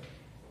oxide.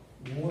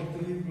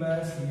 O3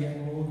 plus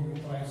NO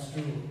gives rise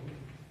to,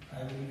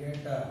 I will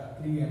get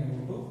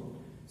 3NO2.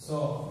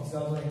 So this is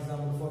also an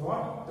example for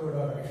what? Third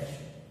order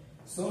reaction.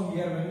 So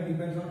here when it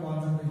depends on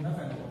concentration of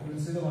NO. You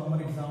will see the one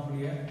more example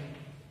here.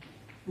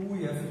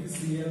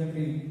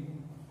 2FeCl3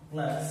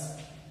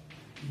 plus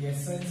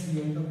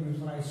SnCl2 gives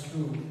rise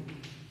to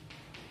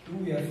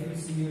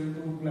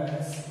 2FeCl2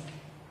 plus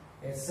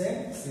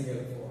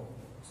SnCl4.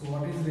 So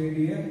what is rate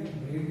here?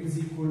 Rate is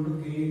equal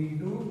to K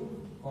into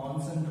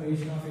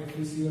concentration of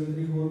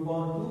FeCl3 whole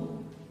power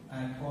 2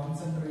 and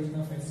concentration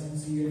of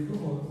SnCl2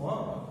 whole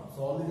power 1.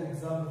 So all these are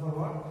examples for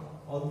what?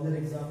 All these are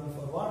examples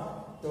for what?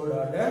 Third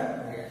order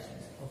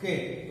reactions.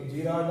 Okay. So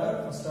zero order,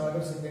 first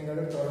order, second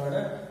order, third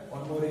order.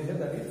 One more is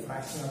that is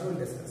fraction order. We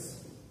will discuss.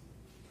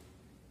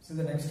 So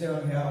the next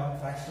step we have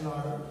fractional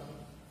order.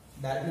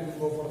 Directly we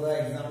go for the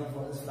example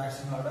for this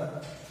fraction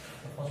order.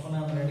 The first one I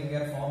am writing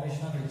here,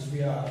 formation of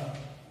HBr.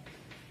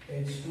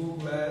 H2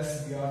 plus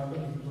Br2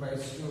 gives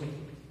rise to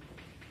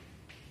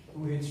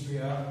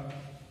 2HBr.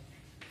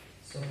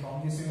 So from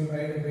this you will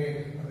write rate.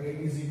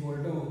 Rate is equal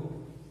to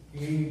A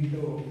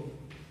into,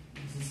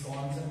 this is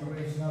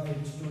concentration of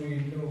H2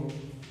 into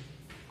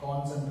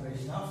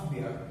concentration of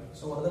Br.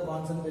 So what is the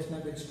concentration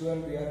of H2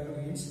 and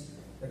Br2 is?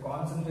 The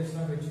concentration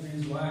of H2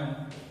 is 1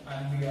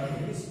 and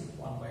Br2 is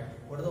 1 by 2.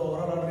 What is the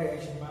overall order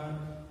reaction, man?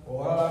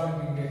 Overall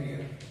order we get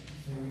here.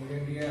 So we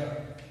get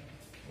here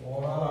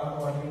overall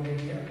order what we get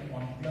here?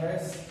 1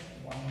 plus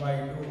 1 by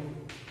 2.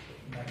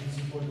 That is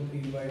equal to 3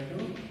 by 2,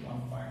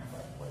 1.5.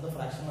 What is the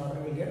fraction order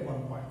we will get?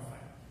 1.5.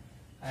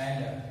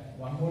 And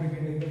one more you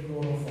can take the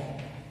chloroform.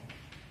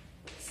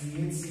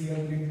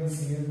 CHCl3 plus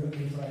Cl2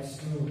 gives rise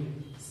to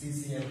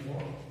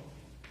CCl4.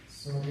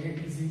 So rate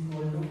is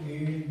equal to A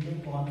into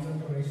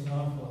concentration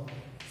of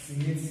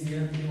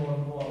CHCl3 whole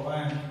power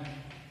 1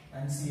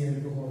 and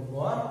Cl2 whole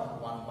power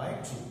 1 by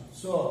 2.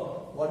 So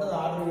what is the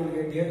order we will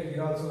get here?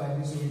 Here also like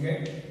this we will get.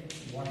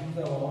 What is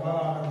the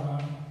overall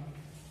order?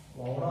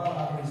 Overall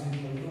order is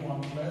equal to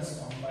 1 plus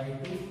 1 by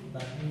 2.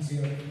 That means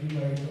here 3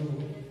 by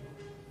 2.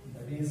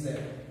 That is 1.5.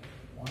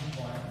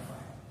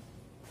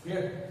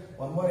 Clear?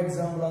 One more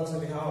example also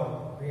we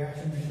have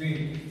reaction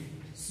between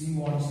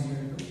CO and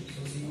Cl2. So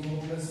CO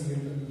plus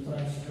Cl2 gives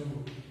rise to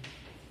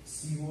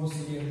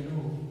COCl2.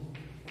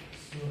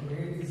 So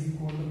rate is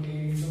equal to K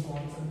into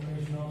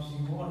concentration of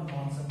CO and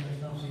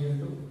concentration of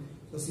Cl2.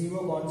 So CO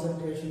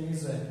concentration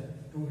is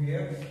 2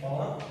 here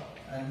power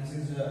and this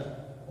is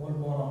whole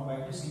power 1 by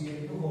 2.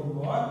 Cl2 whole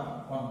power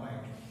 1 by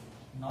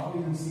 2. Now we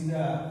will see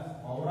the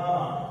overall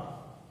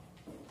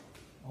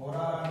order.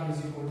 Overall order is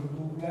equal to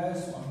 2 plus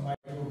 1 by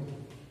 2.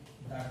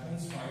 That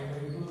means 5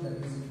 by 2,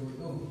 that is equal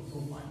to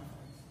 2.5.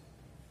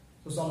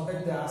 So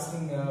sometimes they are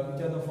asking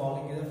which of the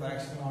following is a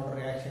fractional order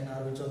reaction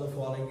or which of the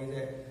following is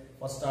a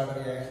first order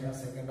reaction or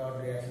second order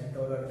reaction,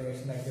 third order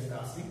reaction, like they are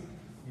asking.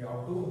 You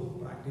have to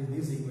practice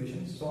these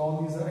equations. So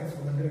all these are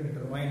experimentally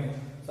determined.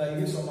 So I will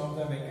give some of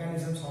the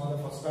mechanisms, some of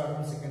the first order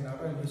and second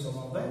order, I will give some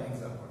of the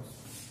examples.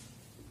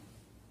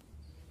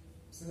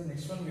 So the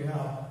next one we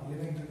have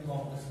elementary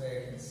complex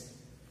reactions.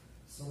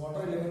 So what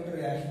are elementary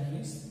reactions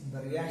means?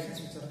 The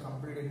reactions which are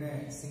completed in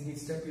a single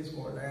step is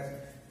called as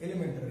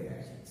elementary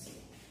reactions.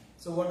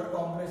 So what are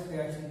complex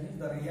reactions means?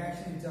 The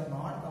reactions which are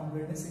not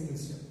completed in a single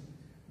step.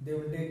 They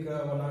will take 1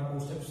 or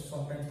 2 steps,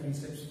 sometimes 3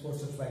 steps, 4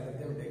 steps like that.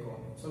 They will take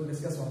only. So we'll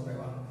discuss one by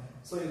one.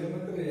 So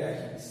elementary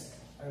reactions.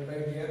 I will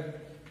write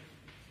here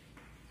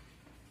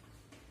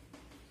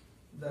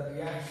the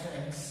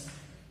reactions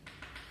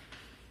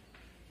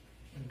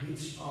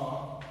which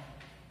are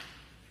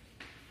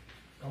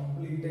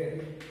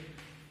completed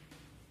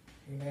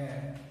in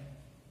a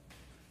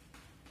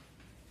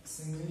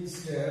single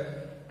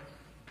step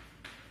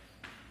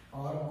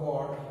are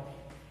called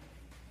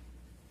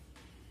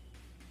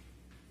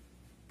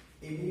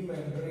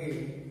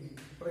elementary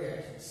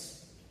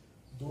reactions.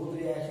 Those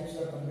reactions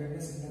are completed in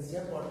a single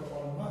step are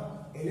called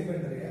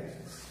elementary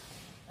reactions.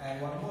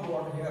 And one more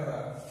what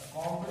here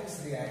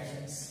complex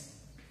reactions.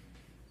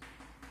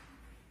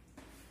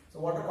 So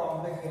what are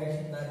complex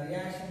reactions? The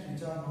reactions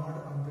which are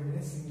not completed in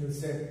a single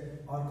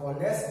step are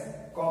called as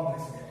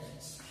complex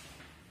reactions.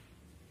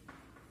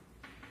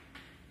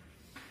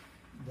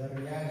 The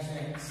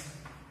reactions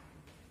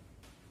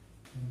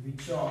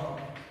which are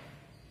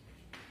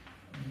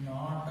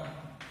not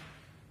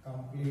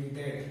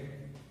completed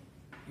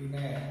in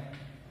a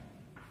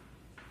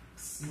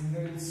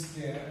single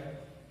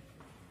step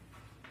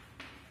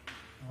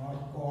are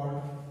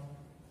called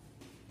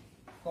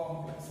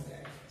complex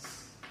reactions.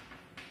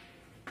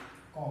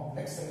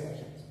 Complex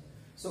reactions.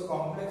 So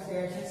complex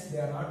reactions, they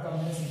are not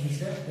complex in single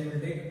step, they will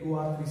take 2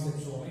 or 3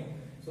 steps only.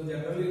 So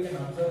generally you can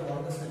observe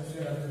what the steps we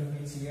are observing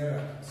is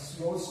here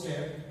slow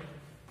step,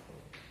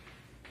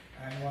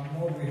 and one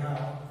more we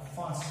have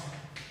fast step.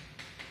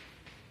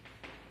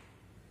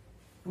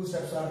 Two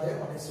steps are there,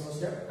 one is slow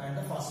step and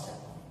the fast step.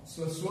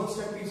 So slow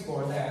step is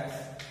called as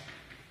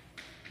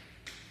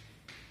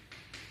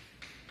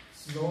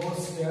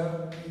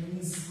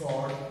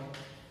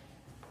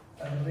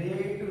a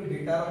rate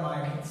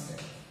determining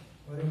step.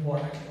 Very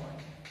important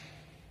point.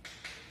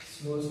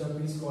 Slow step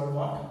is called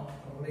what?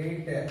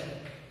 Rate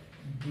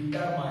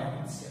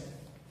determining step.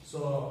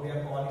 So we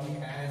are calling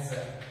it as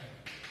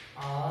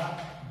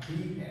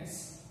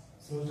RDS.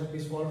 Slow step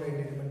is called rate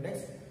determining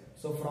step.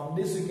 So from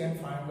this you can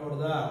find out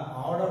the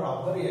order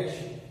of the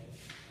reaction.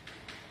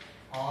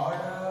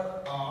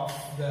 Order of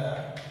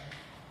the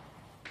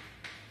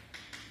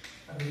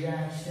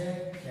reaction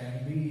can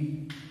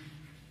be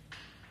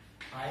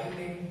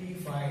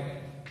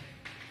identified.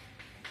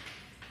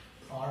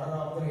 Order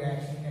of the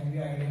reaction can be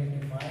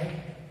identified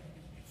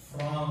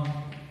from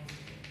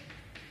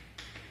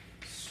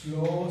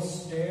slow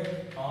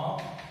step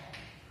of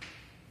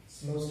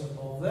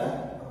the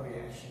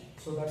reaction.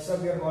 So that's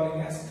what we are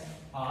calling as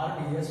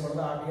RDS. What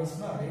the RDS?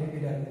 No, rate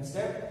determining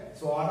step.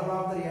 So order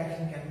of the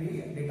reaction can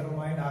be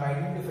determined or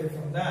identified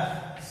from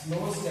the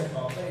slow step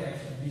of the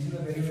reaction. This is a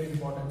very, very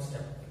important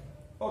step.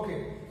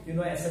 Okay, you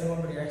know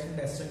SN1 reaction,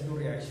 SN2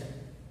 reaction.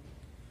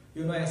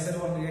 You know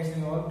SN1 reaction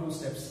involves two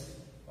steps.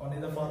 One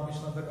is the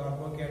formation of the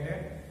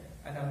carbocation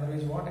and another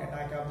is what?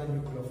 Attack of the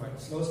nucleophile.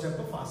 Slow step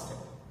to fast step.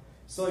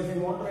 So if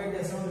you want to write the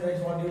SN1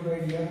 reaction, what do you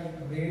write here?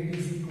 Rate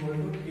is equal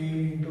to K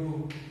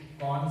into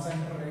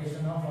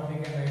concentration of what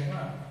you can write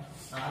now?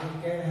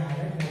 Alkyl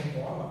halide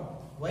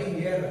mole. Why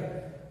here?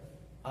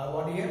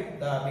 What here?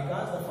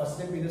 Because the first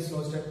step is the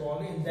slow step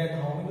only. In that,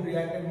 how many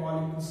reactant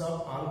molecules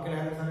of alkyl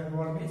halide are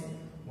involved means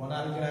one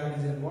alkyl halide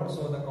is involved.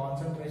 So the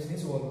concentration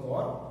is whole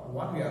for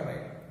 1. We are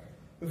right.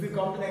 If you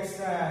come to next,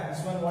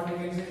 this one, what you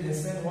can say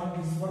is SN1.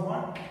 This is for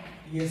what?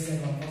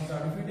 SN1. First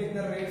start. If you take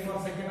the rate for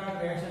second order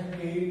reaction,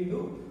 K into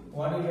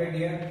what you write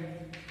here?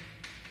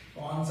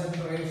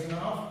 Concentration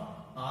of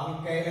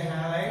alkyl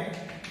halide.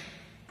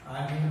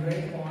 And you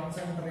write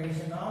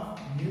concentration of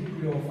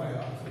nucleophile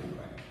also you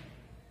write.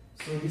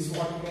 So this is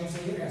what you can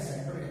say here as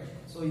SN2 reaction.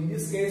 So in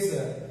this case,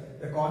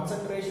 the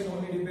concentration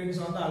only depends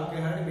on the alkyl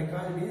halide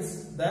because it is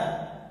the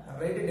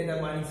rate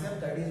determining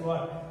step. That is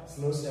what?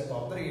 Slow step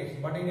of the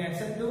reaction. But in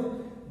SN2,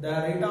 the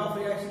rate of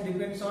reaction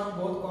depends on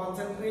both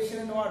concentration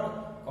and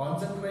what?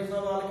 Concentration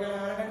of alkyl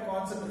halide and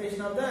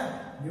concentration of the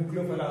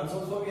nucleophile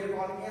also. So we are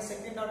calling a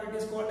second order. It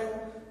is called as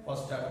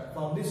first order.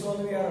 From this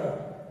one we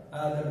are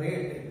the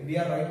rate, we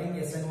are writing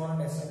SN1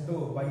 and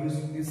SN2 by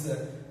using this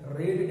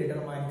rate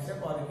determining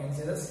step, or you can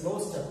say the slow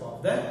step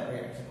of the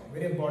reaction.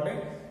 Very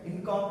important.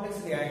 In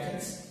complex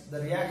reactions, the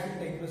reaction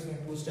takes place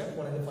in two steps.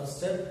 One is the first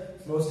step,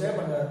 slow step,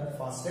 and the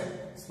fast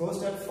step. Slow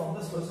step, from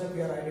the slow step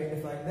we are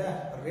identifying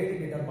the rate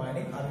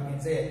determining, or you can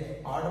say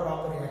order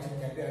of the reaction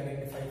can be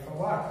identified from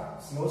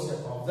what? Slow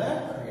step of the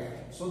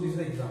reaction. So this is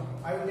the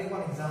example. I will take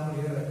one example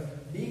here.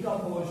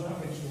 Decomposition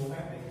of H2O I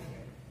am taking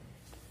here.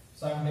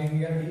 So I am taking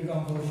here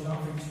decomposition of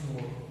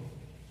H2O.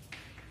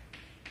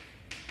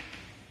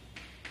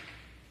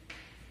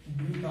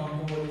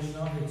 Decomposition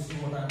of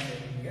H2O I am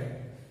taking here.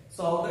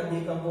 So how the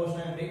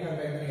decomposition I am taking, I will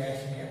write the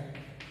reaction here.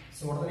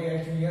 So what is the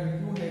reaction here?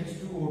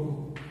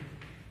 2H2O2.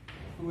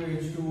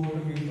 2H2O2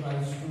 gives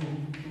rise to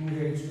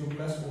 2H2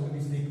 plus O2.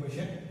 This is the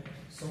equation.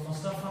 So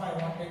first of all, I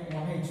want to take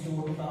one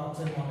H2O2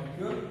 oxide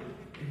molecule.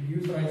 It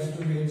gives rise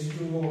to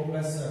H2O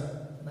plus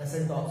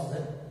nascent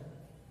oxide.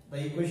 The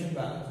equation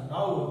balance.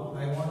 Now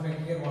I want to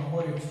take here one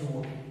more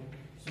H2O2.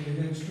 So with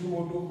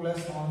H2O2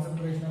 plus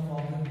concentration of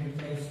oxygen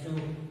gives rise to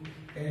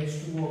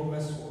H2O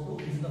plus O2.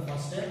 This is the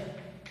first step.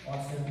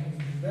 First step means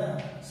this is the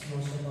slow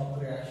step of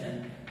the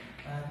reaction,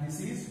 and this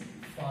is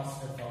fast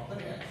step of the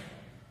reaction.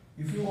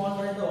 If you want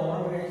to write the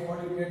overall reaction,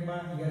 what you get by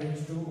here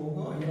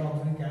H2O, here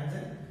oxygen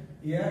cancel,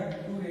 here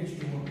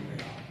 2H2O2.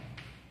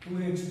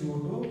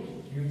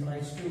 2H2O2 gives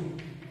rise to,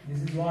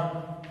 this is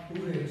what?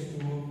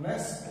 2H2O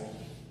plus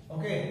O.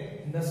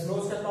 Okay, in the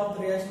slow step of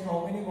the reaction,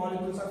 how many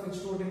molecules of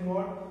H2O2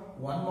 involved?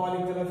 One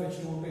molecule of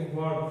H2O2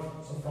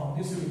 involved. So from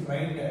this we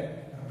write that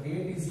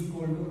rate is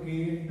equal to K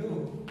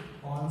into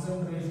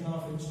concentration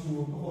of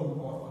H2O2 whole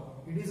power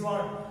 1. It is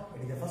what?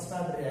 It is the first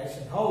order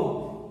reaction.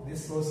 How?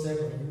 This slow step.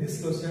 In this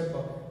slow step,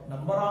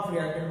 number of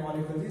reactant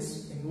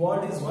molecules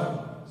involved is 1.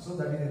 So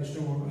that is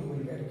H2O2. You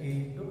will get K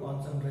into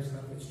concentration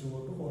of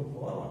H2O2 whole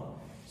power 1.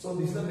 So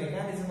this is the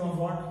mechanism of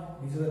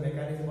what? This is the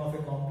mechanism of a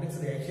complex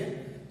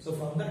reaction. So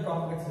from that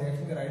complex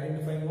reaction, we are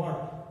identifying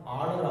what?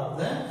 Order of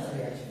the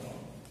reaction.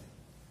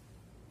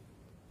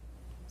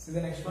 See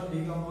the next one,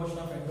 decomposition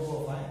of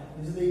N2O5.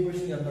 This is the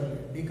equation generally.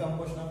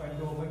 Decomposition of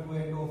N2O5,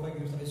 2N2O5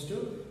 gives rise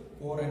to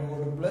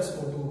 4NO2 plus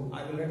O2.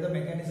 I will write the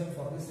mechanism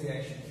for this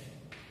reaction.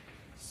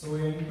 So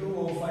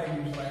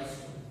N2O5 gives rise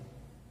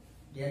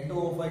to,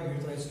 N2O5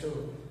 gives rise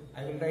to,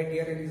 I will write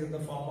here it is in the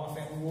form of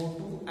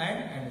NO2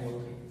 and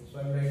NO3. So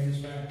I will write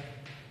this one,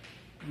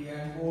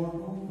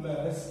 NO2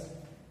 plus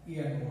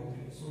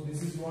NO3. So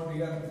this is what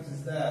here, this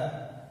is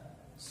the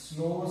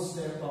slow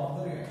step of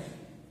the reaction.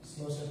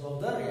 Slow step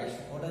of the reaction.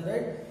 What is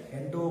that?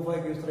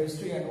 N2O5 gives rise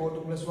to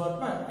NO2 plus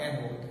what?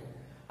 NO3.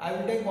 I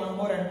will take one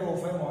more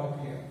N2O5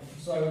 molecule here.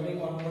 So I will take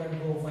one more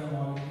N2O5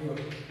 molecule.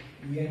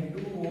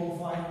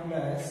 N2O5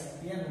 plus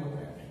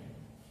NO3.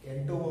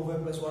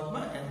 N2O5 plus what?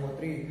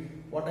 NO3.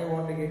 What I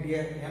want to get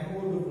here?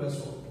 NO2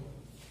 plus O2.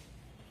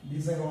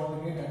 This I want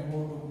to get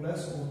NO2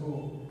 plus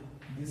O2.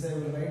 This I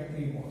will write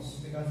 3 moles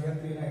because here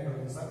 3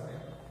 nitrogens are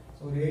there.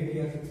 So 8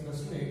 here 6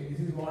 plus 2 8.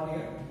 This is what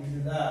here? This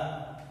is the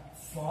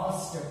first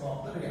step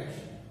of the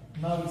reaction.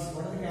 Now we see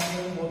what is the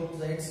cancel on both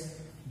sides.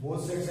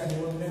 Both sides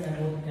NO3 and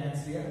NO3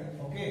 cancel here.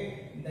 Okay.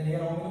 Then here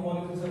how many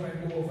molecules of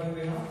N2O5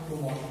 we have? 2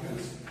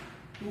 molecules.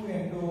 2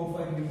 N2O5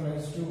 gives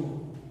rise to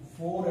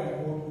 4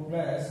 NO2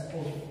 plus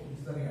O2. This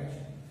is the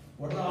reaction.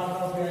 What is the order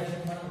of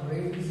reaction?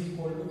 Rate is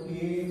equal to K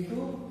into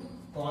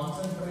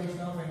concentration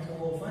of N2O5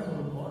 whole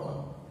power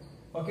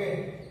 1. Okay.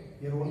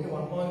 Here only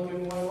one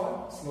molecule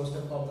involved. Slow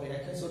step of the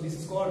reaction. So this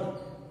is called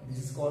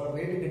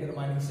rate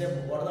determining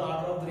step. What is the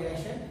order of the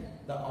reaction?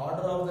 The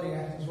order of the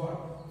reaction is what?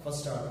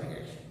 First order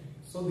reaction.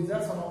 So these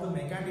are some of the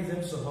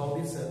mechanisms of how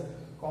these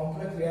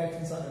complex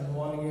reactions are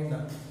involving in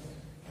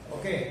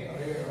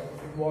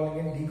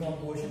involving in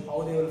decomposition,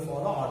 how they will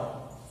follow order.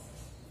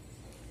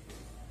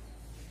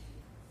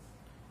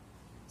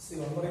 See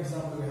one more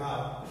example we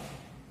have.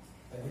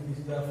 I think this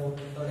is the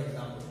third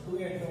example. 2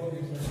 N2O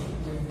gives us 2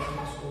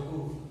 O2.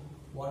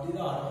 What is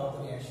the order of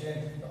the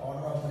reaction? The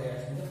order of the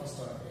reaction is the first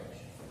order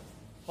reaction.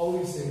 How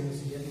we say this?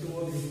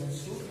 N2O gives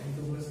us 2 N2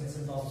 plus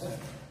nascent oxygen.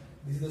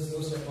 This is the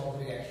slow step of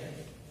the reaction.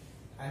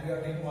 And we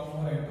are taking one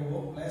more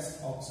N2O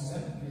plus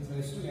oxygen which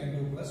rise to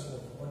N2 plus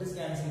O2. What is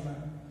cancelled, man?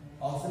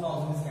 Oxygen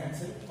is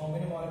cancelled. How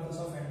many molecules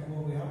of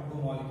N2O we have?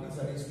 2 molecules.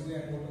 That is 2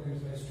 N2O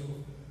gives rise to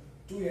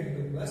 2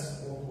 N2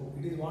 plus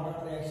O2. It is what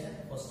order reaction?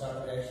 First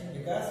order reaction,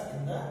 because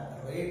in the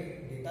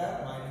rate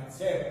determining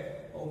step,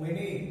 how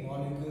many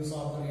molecules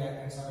of the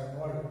reactants are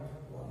involved?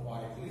 One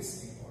molecule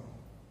is involved.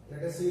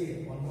 Let us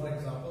see one more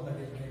example, that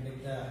is we can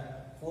take the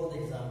fourth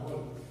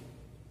example.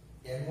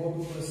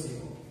 NO2 plus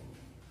CO.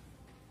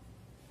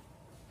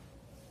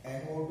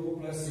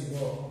 NO2 plus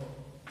CO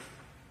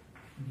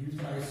gives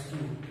rise to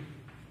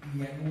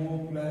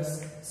NO plus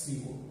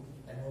CO.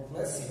 NO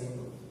plus CO2.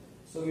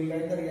 So we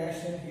write the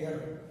reaction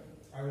here.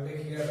 I will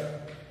take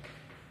here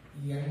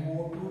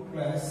NO2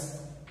 plus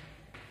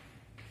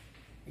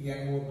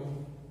NO2.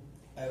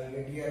 I will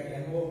get here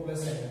NO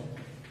plus NO.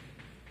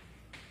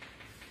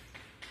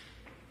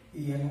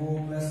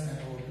 NO plus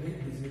NO3.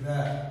 This is the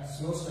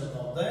slow step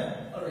of the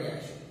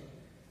reaction.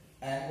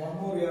 And one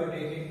more we are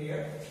taking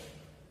here.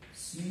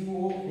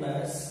 CO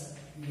plus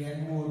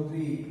NO3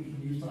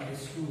 gives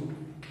rise to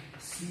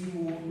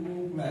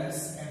CO2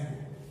 plus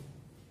NO2.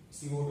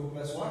 CO2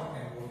 plus what?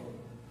 NO2.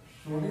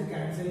 So what is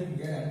cancelled?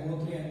 Here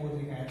NO3 and NO3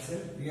 cancel.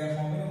 We have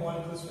how many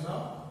molecules we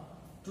have?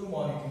 2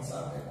 molecules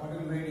are there. What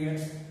will we write here?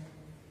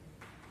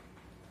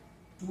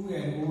 2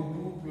 NO2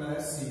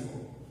 plus CO.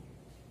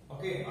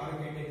 Okay, or you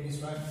can take this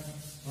one.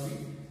 Sorry.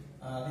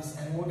 This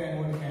NO2 and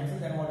NO2 cancel.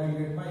 Then what will you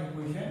get my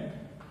equation?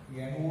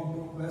 NO2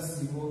 plus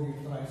CO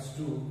gives rise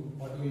to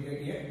what will you get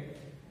here?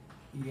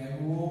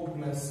 NO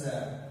plus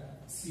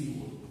CO.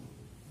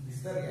 This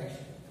is the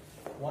reaction.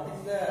 What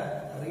is the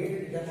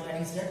rate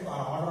determining step or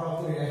order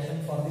of the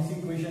reaction for this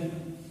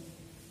equation?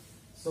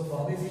 So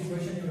for this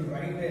equation you will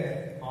write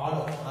a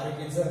order, or you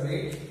can say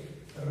rate.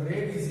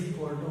 Rate is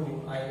equal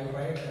to, I will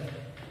write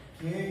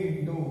K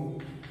into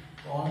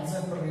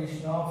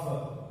concentration of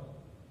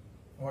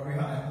what we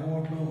have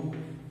NO2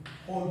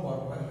 whole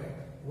power 1, right?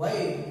 Why?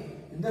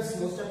 In the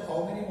slow step,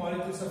 how many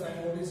molecules of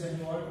NO2 is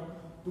involved?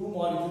 2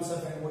 molecules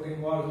of NO2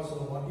 involved. So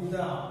what is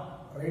the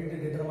rate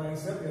determining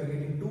step? We are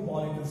getting 2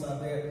 molecules are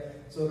there.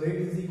 So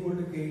rate is equal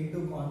to K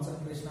into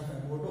concentration of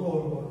NO2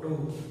 whole power 2.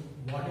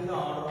 What is the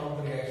order of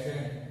the reaction?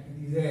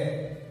 It is a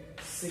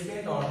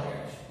second order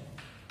reaction.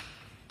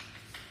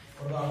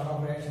 For the order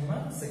of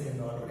reaction,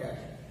 second order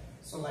reaction.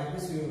 So like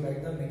this, we will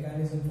write the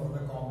mechanism for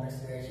the complex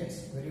reactions.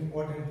 Very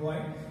important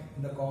point.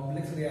 In the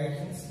complex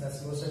reactions, the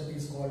slow step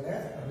is called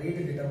as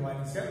rate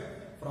determining step.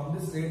 From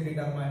this rate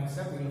determining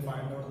step, we will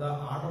find out the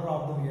order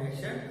of the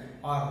reaction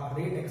or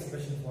rate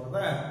expression for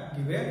the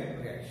given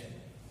reaction.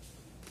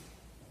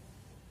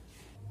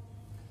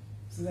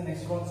 So the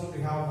next concept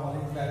we have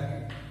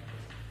molecularity.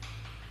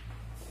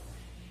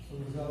 So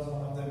this is also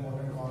one of the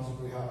important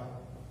concepts we have.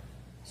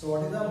 So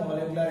what is the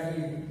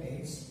molecularity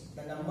means?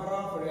 The number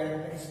of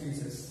reactant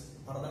species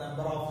or the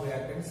number of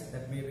reactants,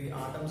 that may be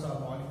atoms or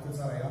molecules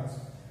or ions.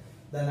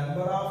 The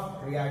number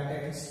of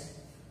reactants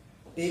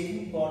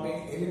taking part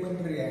in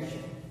elementary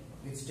reaction,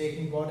 which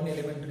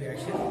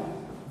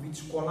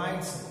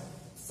collides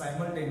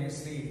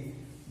simultaneously,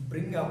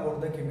 bring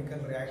about the chemical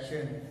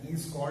reaction,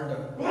 is called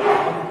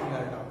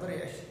molecularity of the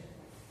reaction.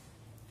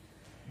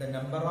 The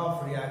number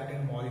of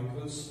reactant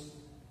molecules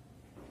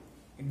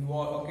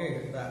involved,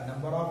 the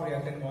number of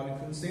reactant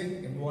molecules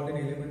involved in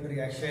elementary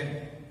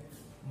reaction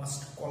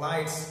must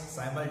collide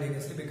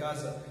simultaneously,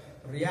 because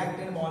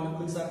reactant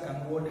molecules are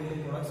converted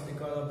into products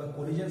because of the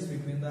collisions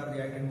between the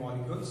reactant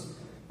molecules.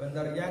 When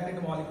the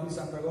reactant molecules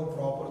undergo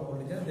proper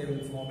collision, they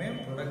will form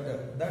a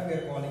product that we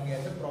are calling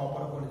as a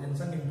proper collisions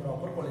and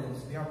improper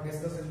collisions. We have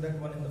discussed in that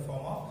one in the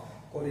form of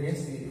collision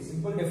theory.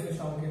 Simple definition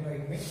how we can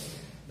write means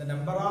the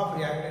number of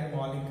reactant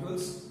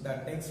molecules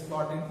that takes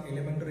part in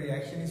elementary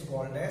reaction is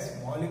called as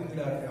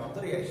molecularity of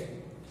the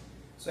reaction.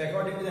 So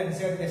according to the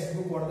NCERT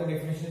textbook, what the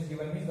definition is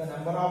given means the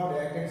number of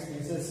reactant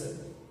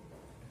species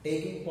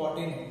taking part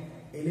in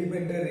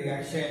elementary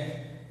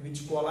reaction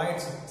which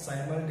collides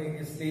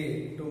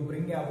simultaneously to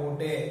bring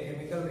about a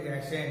chemical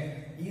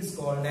reaction is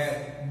called as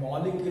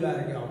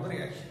molecularity of the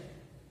reaction.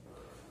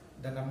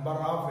 The number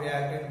of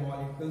reactant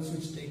molecules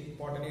which take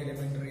part in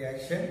elementary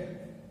reaction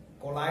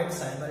collide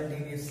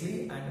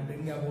simultaneously and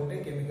bring about a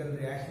chemical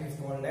reaction is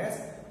called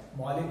as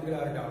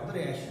molecularity of the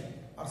reaction.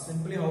 Or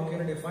simply how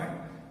can you define?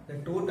 The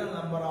total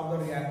number of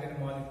the reactant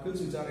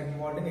molecules which are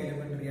involved in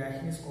elementary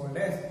reaction is called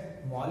as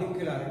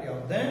molecularity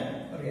of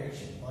the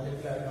reaction.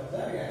 Molecularity of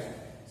the reaction.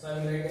 So I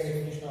will write a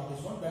definition of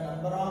this one. The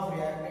number of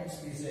reactant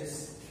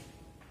species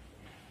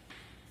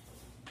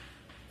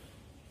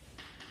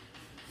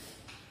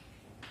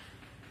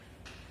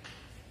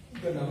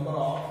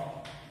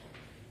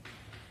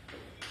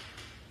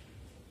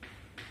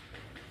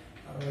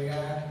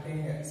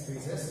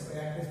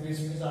reacting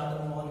species means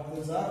atom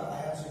molecules are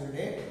ions will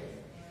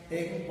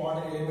taking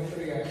part in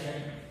elementary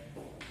reaction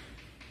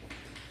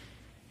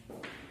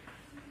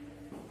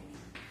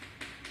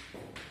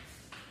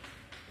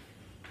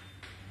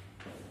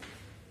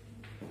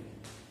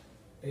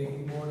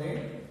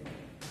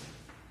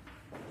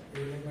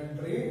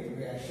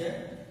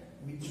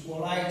which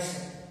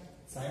collides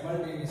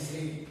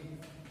simultaneously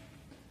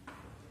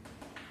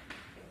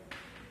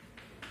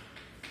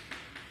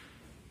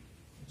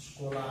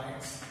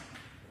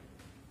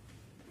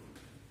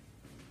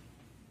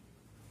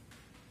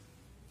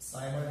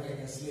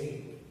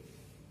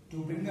to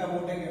bring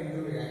about a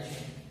chemical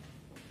reaction.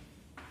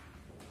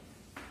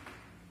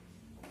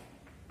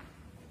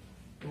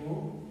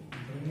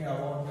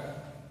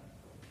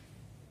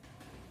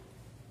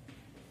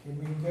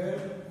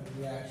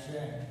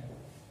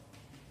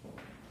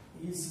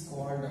 Is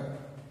called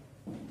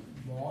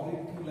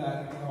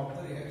molecularity of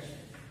the reaction.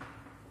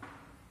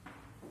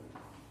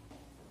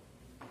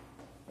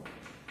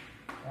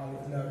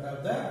 Molecularity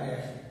of the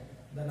reaction.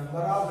 The number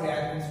of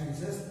reactant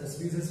species. The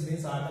species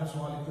means atoms,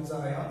 molecules,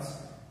 or ions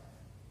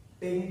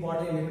taking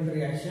part in elementary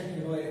reaction.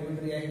 You know,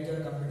 elementary reactions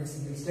are completely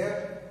single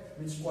step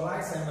which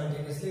collide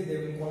simultaneously. They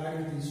will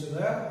collide with each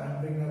other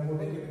and bring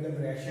about a chemical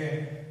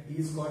reaction.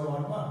 Is called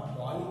what?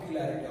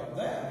 Molecularity of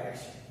the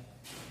reaction.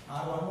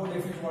 One more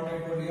definition what I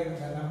told here,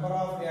 the number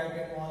of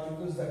reactant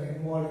molecules that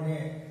involved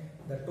in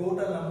the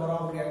total number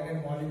of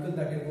reactant molecules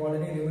that involved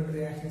in elementary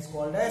reaction is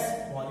called as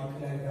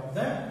molecularity of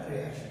the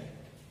reaction.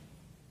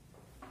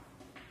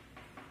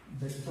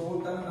 The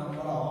total number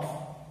of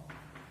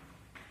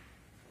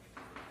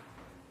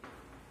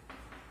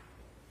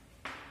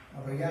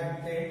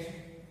reactant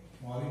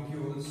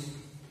molecules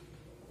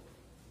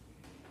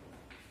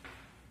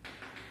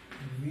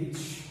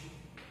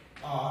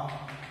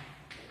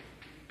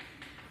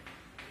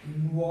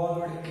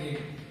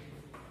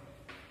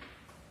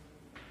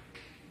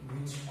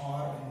which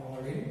are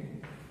involved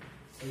in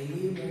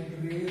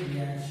elementary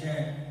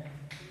reaction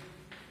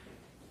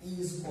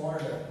is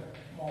called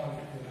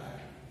molecular.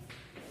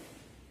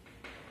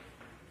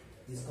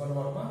 Is called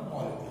what?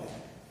 Molecular.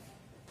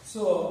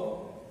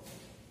 So,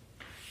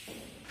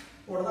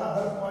 what are the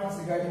other points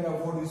regarding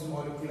about this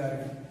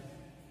molecularity?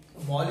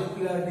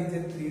 Molecularity is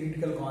a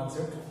theoretical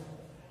concept.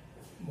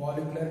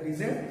 Molecularity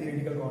is a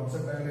theoretical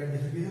concept. I will write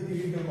this. It is a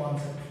theoretical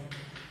concept.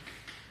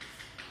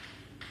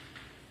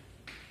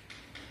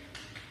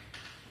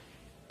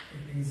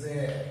 It is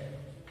a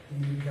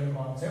theoretical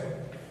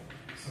concept.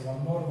 So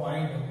one more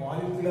point.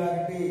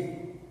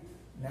 Molecularity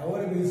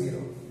never be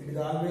zero. It is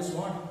always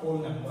what? Whole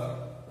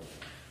number.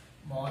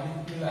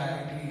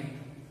 Molecularity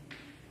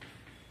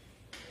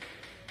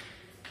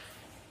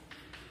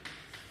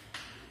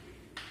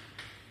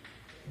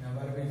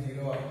never be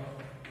zero.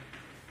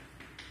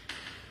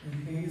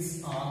 It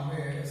is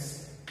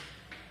always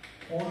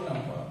whole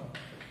number.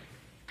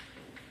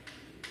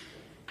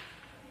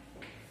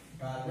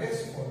 It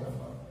always whole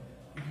number.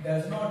 It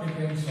does not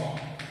depends on.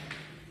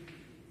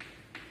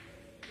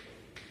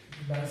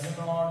 It does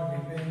not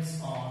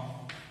depends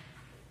on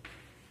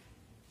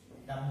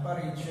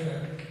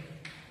temperature.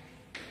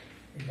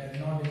 It does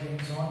not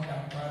depends on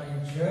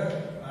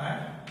temperature and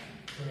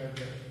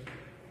pressure.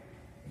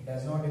 It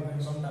does not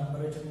depends on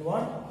temperature and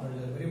what?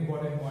 Pressure. Very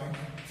important point.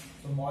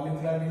 So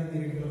molecularity is a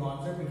theoretical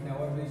concept. It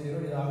never be zero.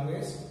 It is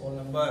always whole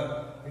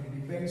number.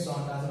 It depends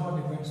on, does not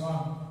depends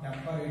on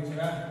temperature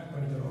and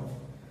pressure.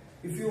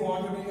 If you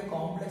want to take a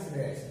complex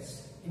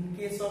reactions, in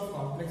case of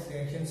complex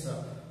reactions,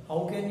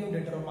 how can you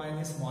determine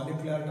this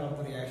molecularity of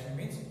the reaction?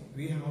 Means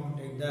we have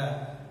to take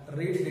the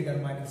rate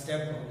determining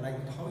step,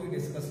 like how we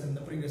discussed in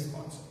the previous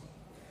concept.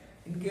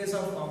 In case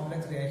of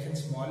complex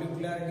reactions,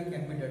 molecularity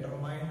can be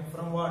determined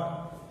from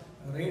what?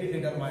 Rate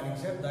determining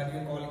step, that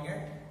you are calling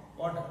it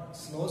what?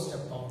 Slow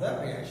step of the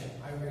reaction.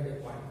 I will get a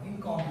point. In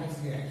complex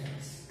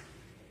reactions,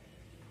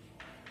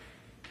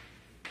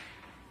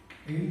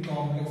 In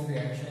complex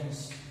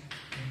reactions,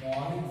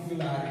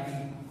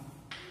 molecularity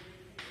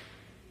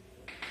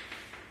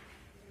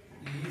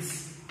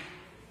is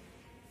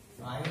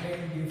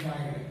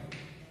identified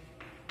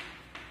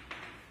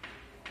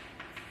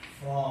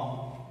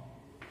from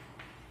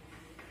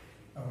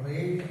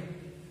rate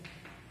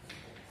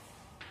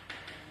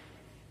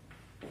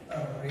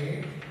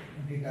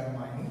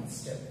determining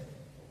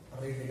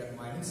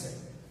step.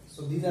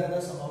 So these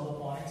are some of the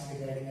points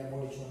regarding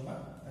about each one.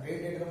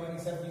 Rate determining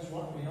step is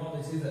what we know.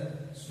 This is a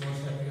slow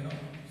step, you know.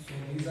 So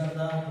these are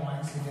the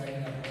points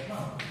regarding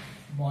about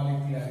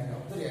molecularity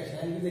of the reaction.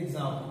 I'll give the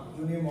example.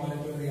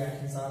 Unimolecular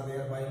reactions are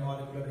there,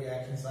 bimolecular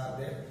reactions are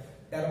there,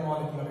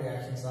 intermolecular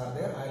reactions are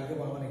there. I'll give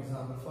one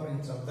example for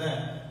each of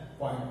them.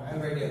 Point. I'll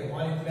write here.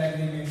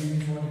 Molecularity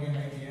means what we can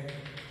write here.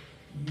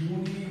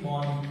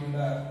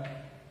 Unimolecular.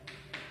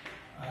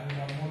 And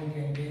one more we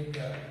can take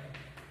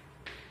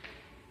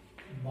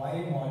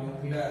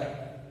bimolecular,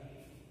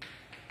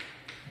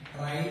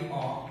 tri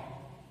or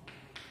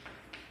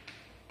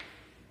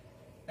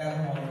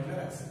intermolecular,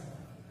 etc.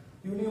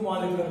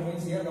 Unimolecular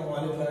means here the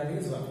molecularity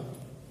is 1.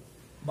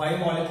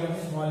 Bimolecular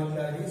means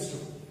molecularity is 2.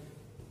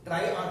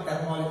 Tri or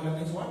intermolecular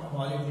means what?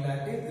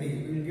 Molecularity 3. We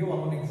will give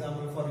one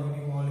example for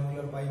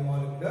unimolecular,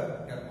 bimolecular,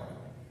 intermolecular.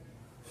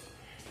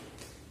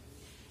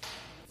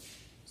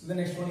 So the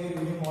next one here,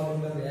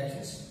 unimolecular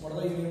reactions. What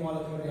are the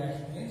unimolecular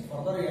reaction means?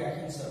 For the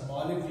reactions,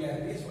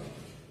 molecularity is 1.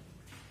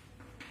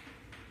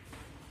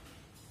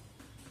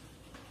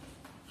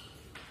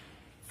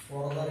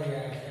 For the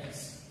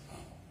reactions,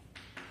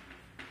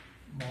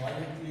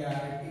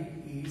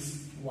 molecularity is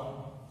 1.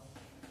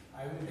 I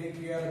will take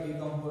here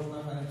decomposition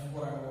of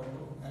NH4 and O2.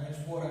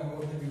 NH4 and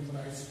O2 gives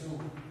rise to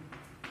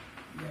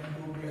N2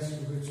 plus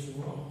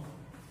 2H2O.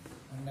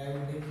 And I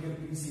will take here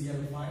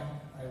PCl5. I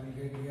will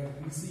get here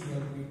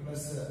PCl3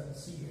 plus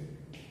Ca.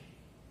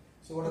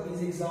 So what are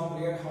these examples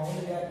here? How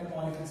many reactant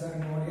molecules are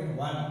involved here?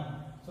 1.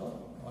 So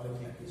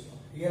molecularity is 1.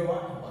 Here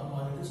what? 1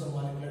 molecule, so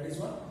molecularity is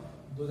 1.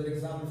 Those are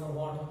examples for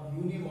what?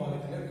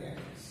 Unimolecular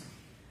reactions.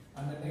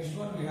 And the next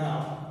one we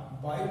have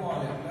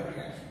bimolecular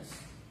reactions.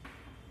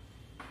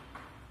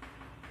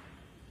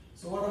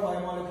 So what are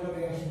bimolecular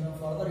reactions?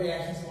 For the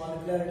reactions,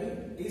 molecularity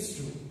is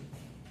 2.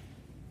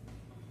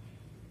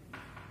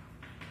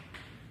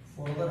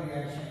 For the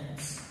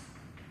reactions,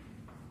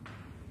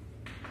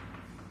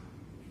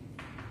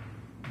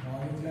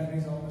 molecularity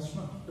is almost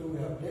 2 we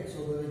have taken. So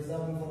the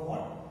example for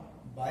what?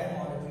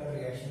 Bimolecular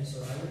reactions. So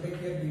I will take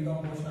here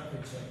decomposition of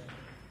HCl.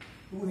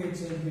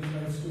 2HCl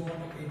becomes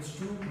 2H2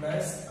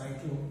 plus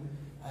I2.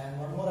 And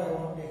one more I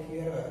want to take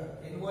here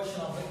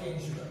inversion of the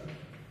cane sugar.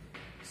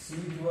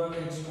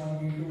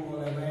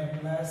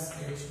 C12H22O11 plus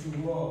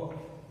H2O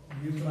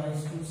gives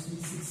rise to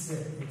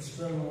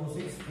C6H12O6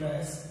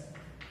 plus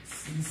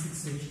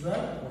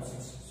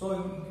C6H12O6. So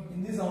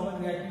in this how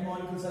many reacting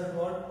molecules are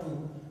what?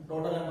 2.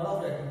 Total number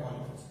of reacting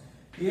molecules.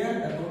 Here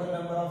the total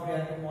number of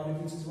reacting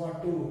molecules is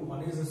what? 2.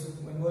 One is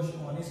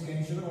inversion, one is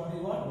cane sugar, one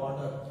is what?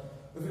 Water.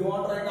 If you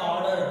want to write the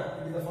order,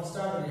 it is the first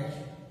order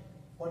reaction.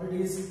 What it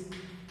is?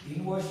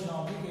 Inversion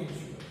of the cane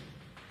sugar.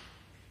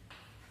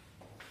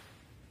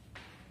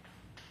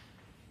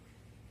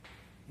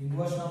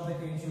 Inversion of the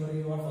cane sugar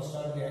is what? First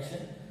order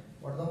reaction.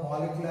 What the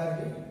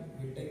molecularity?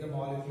 We take the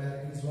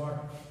molecularity is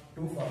what?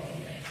 2 for the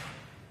reaction.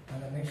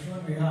 And the next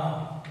one we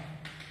have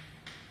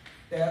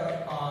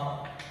ter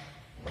or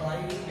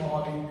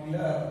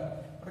trimolecular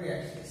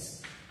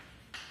reactions.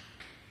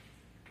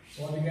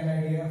 What we can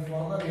write here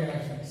for the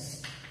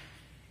reactions?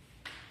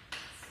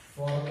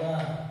 For the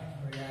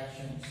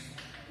reactions,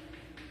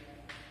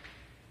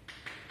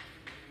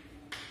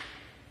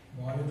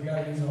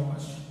 molecularity is how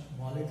much?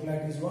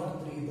 Molecularity is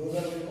what? 3. Those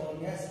are we call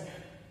as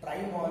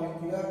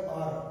trimolecular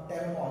or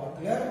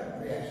intermolecular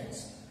reactions.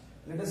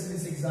 Let us see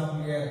this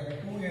example here.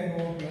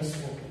 2NO plus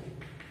O2.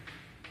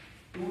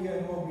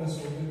 2NO plus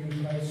O2 gives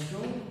rise to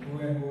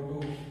 2NO2.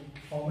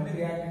 How many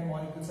reactant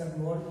molecules are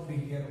involved? 3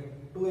 here.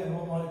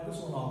 2NO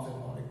molecules, 1 oxygen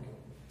molecule.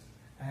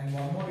 And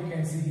one more you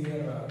can see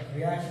here,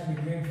 reaction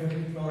between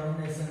ferrichloride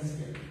and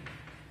SnCl.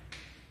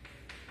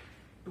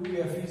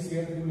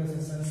 2FeCl3 plus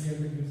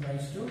SnCl3 gives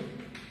rise to,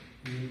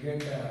 you get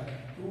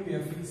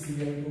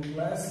 2FeCl2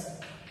 plus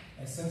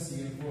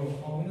SnCl4.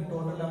 How many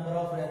total number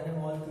of reactant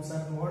molecules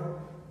are involved?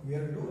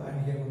 Here 2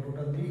 and here 1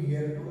 total 3,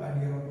 here 2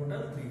 and here 1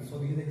 total 3. So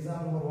these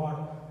examples are what?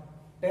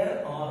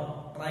 Ter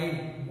or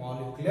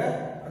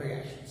trimolecular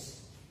reactions.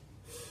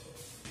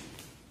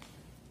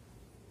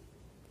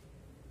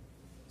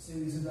 See,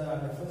 this is the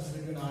difference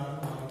between order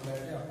and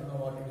molecularity up to now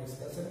what we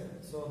discussed.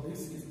 So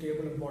this is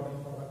table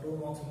important for the 2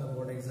 marks in the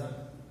board exam.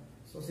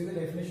 So see the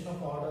definition of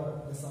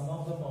order, the sum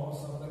of the powers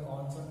of the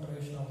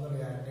concentration of the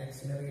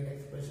reactants in a rate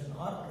expression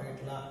or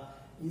rate law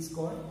is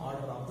called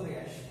order of the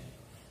reaction.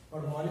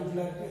 But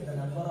molecularity, the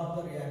number of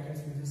the reactant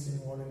species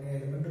involved in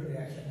elementary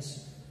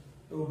reactions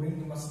to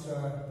bring must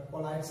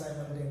collide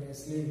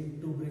simultaneously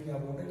to bring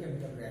about a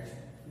chemical reaction.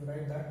 You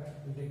write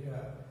that, you take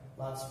a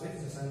large space,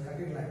 just I'll cut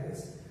it like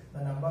this.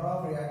 The number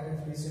of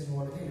reactant species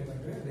involved in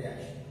elementary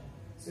reaction.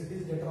 So it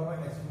is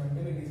determined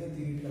experimentally, it is a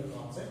theoretical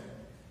concept.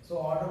 So So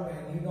order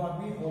need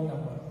not be whole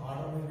number.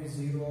 Order may be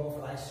zero,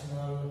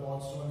 fractional,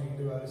 positive and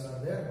negative values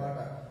are there,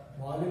 but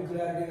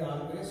molecularity is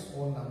always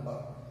whole number.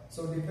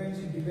 So it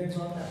depends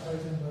on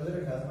temperature and pressure.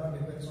 It does not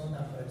depends on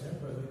temperature and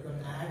pressure. You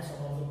can add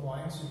some of the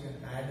points. You can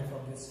add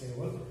from this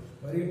table.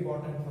 Very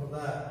important for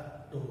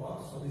the 2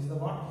 marks. So this is the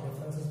what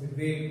differences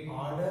between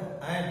order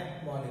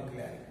and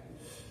molecularity.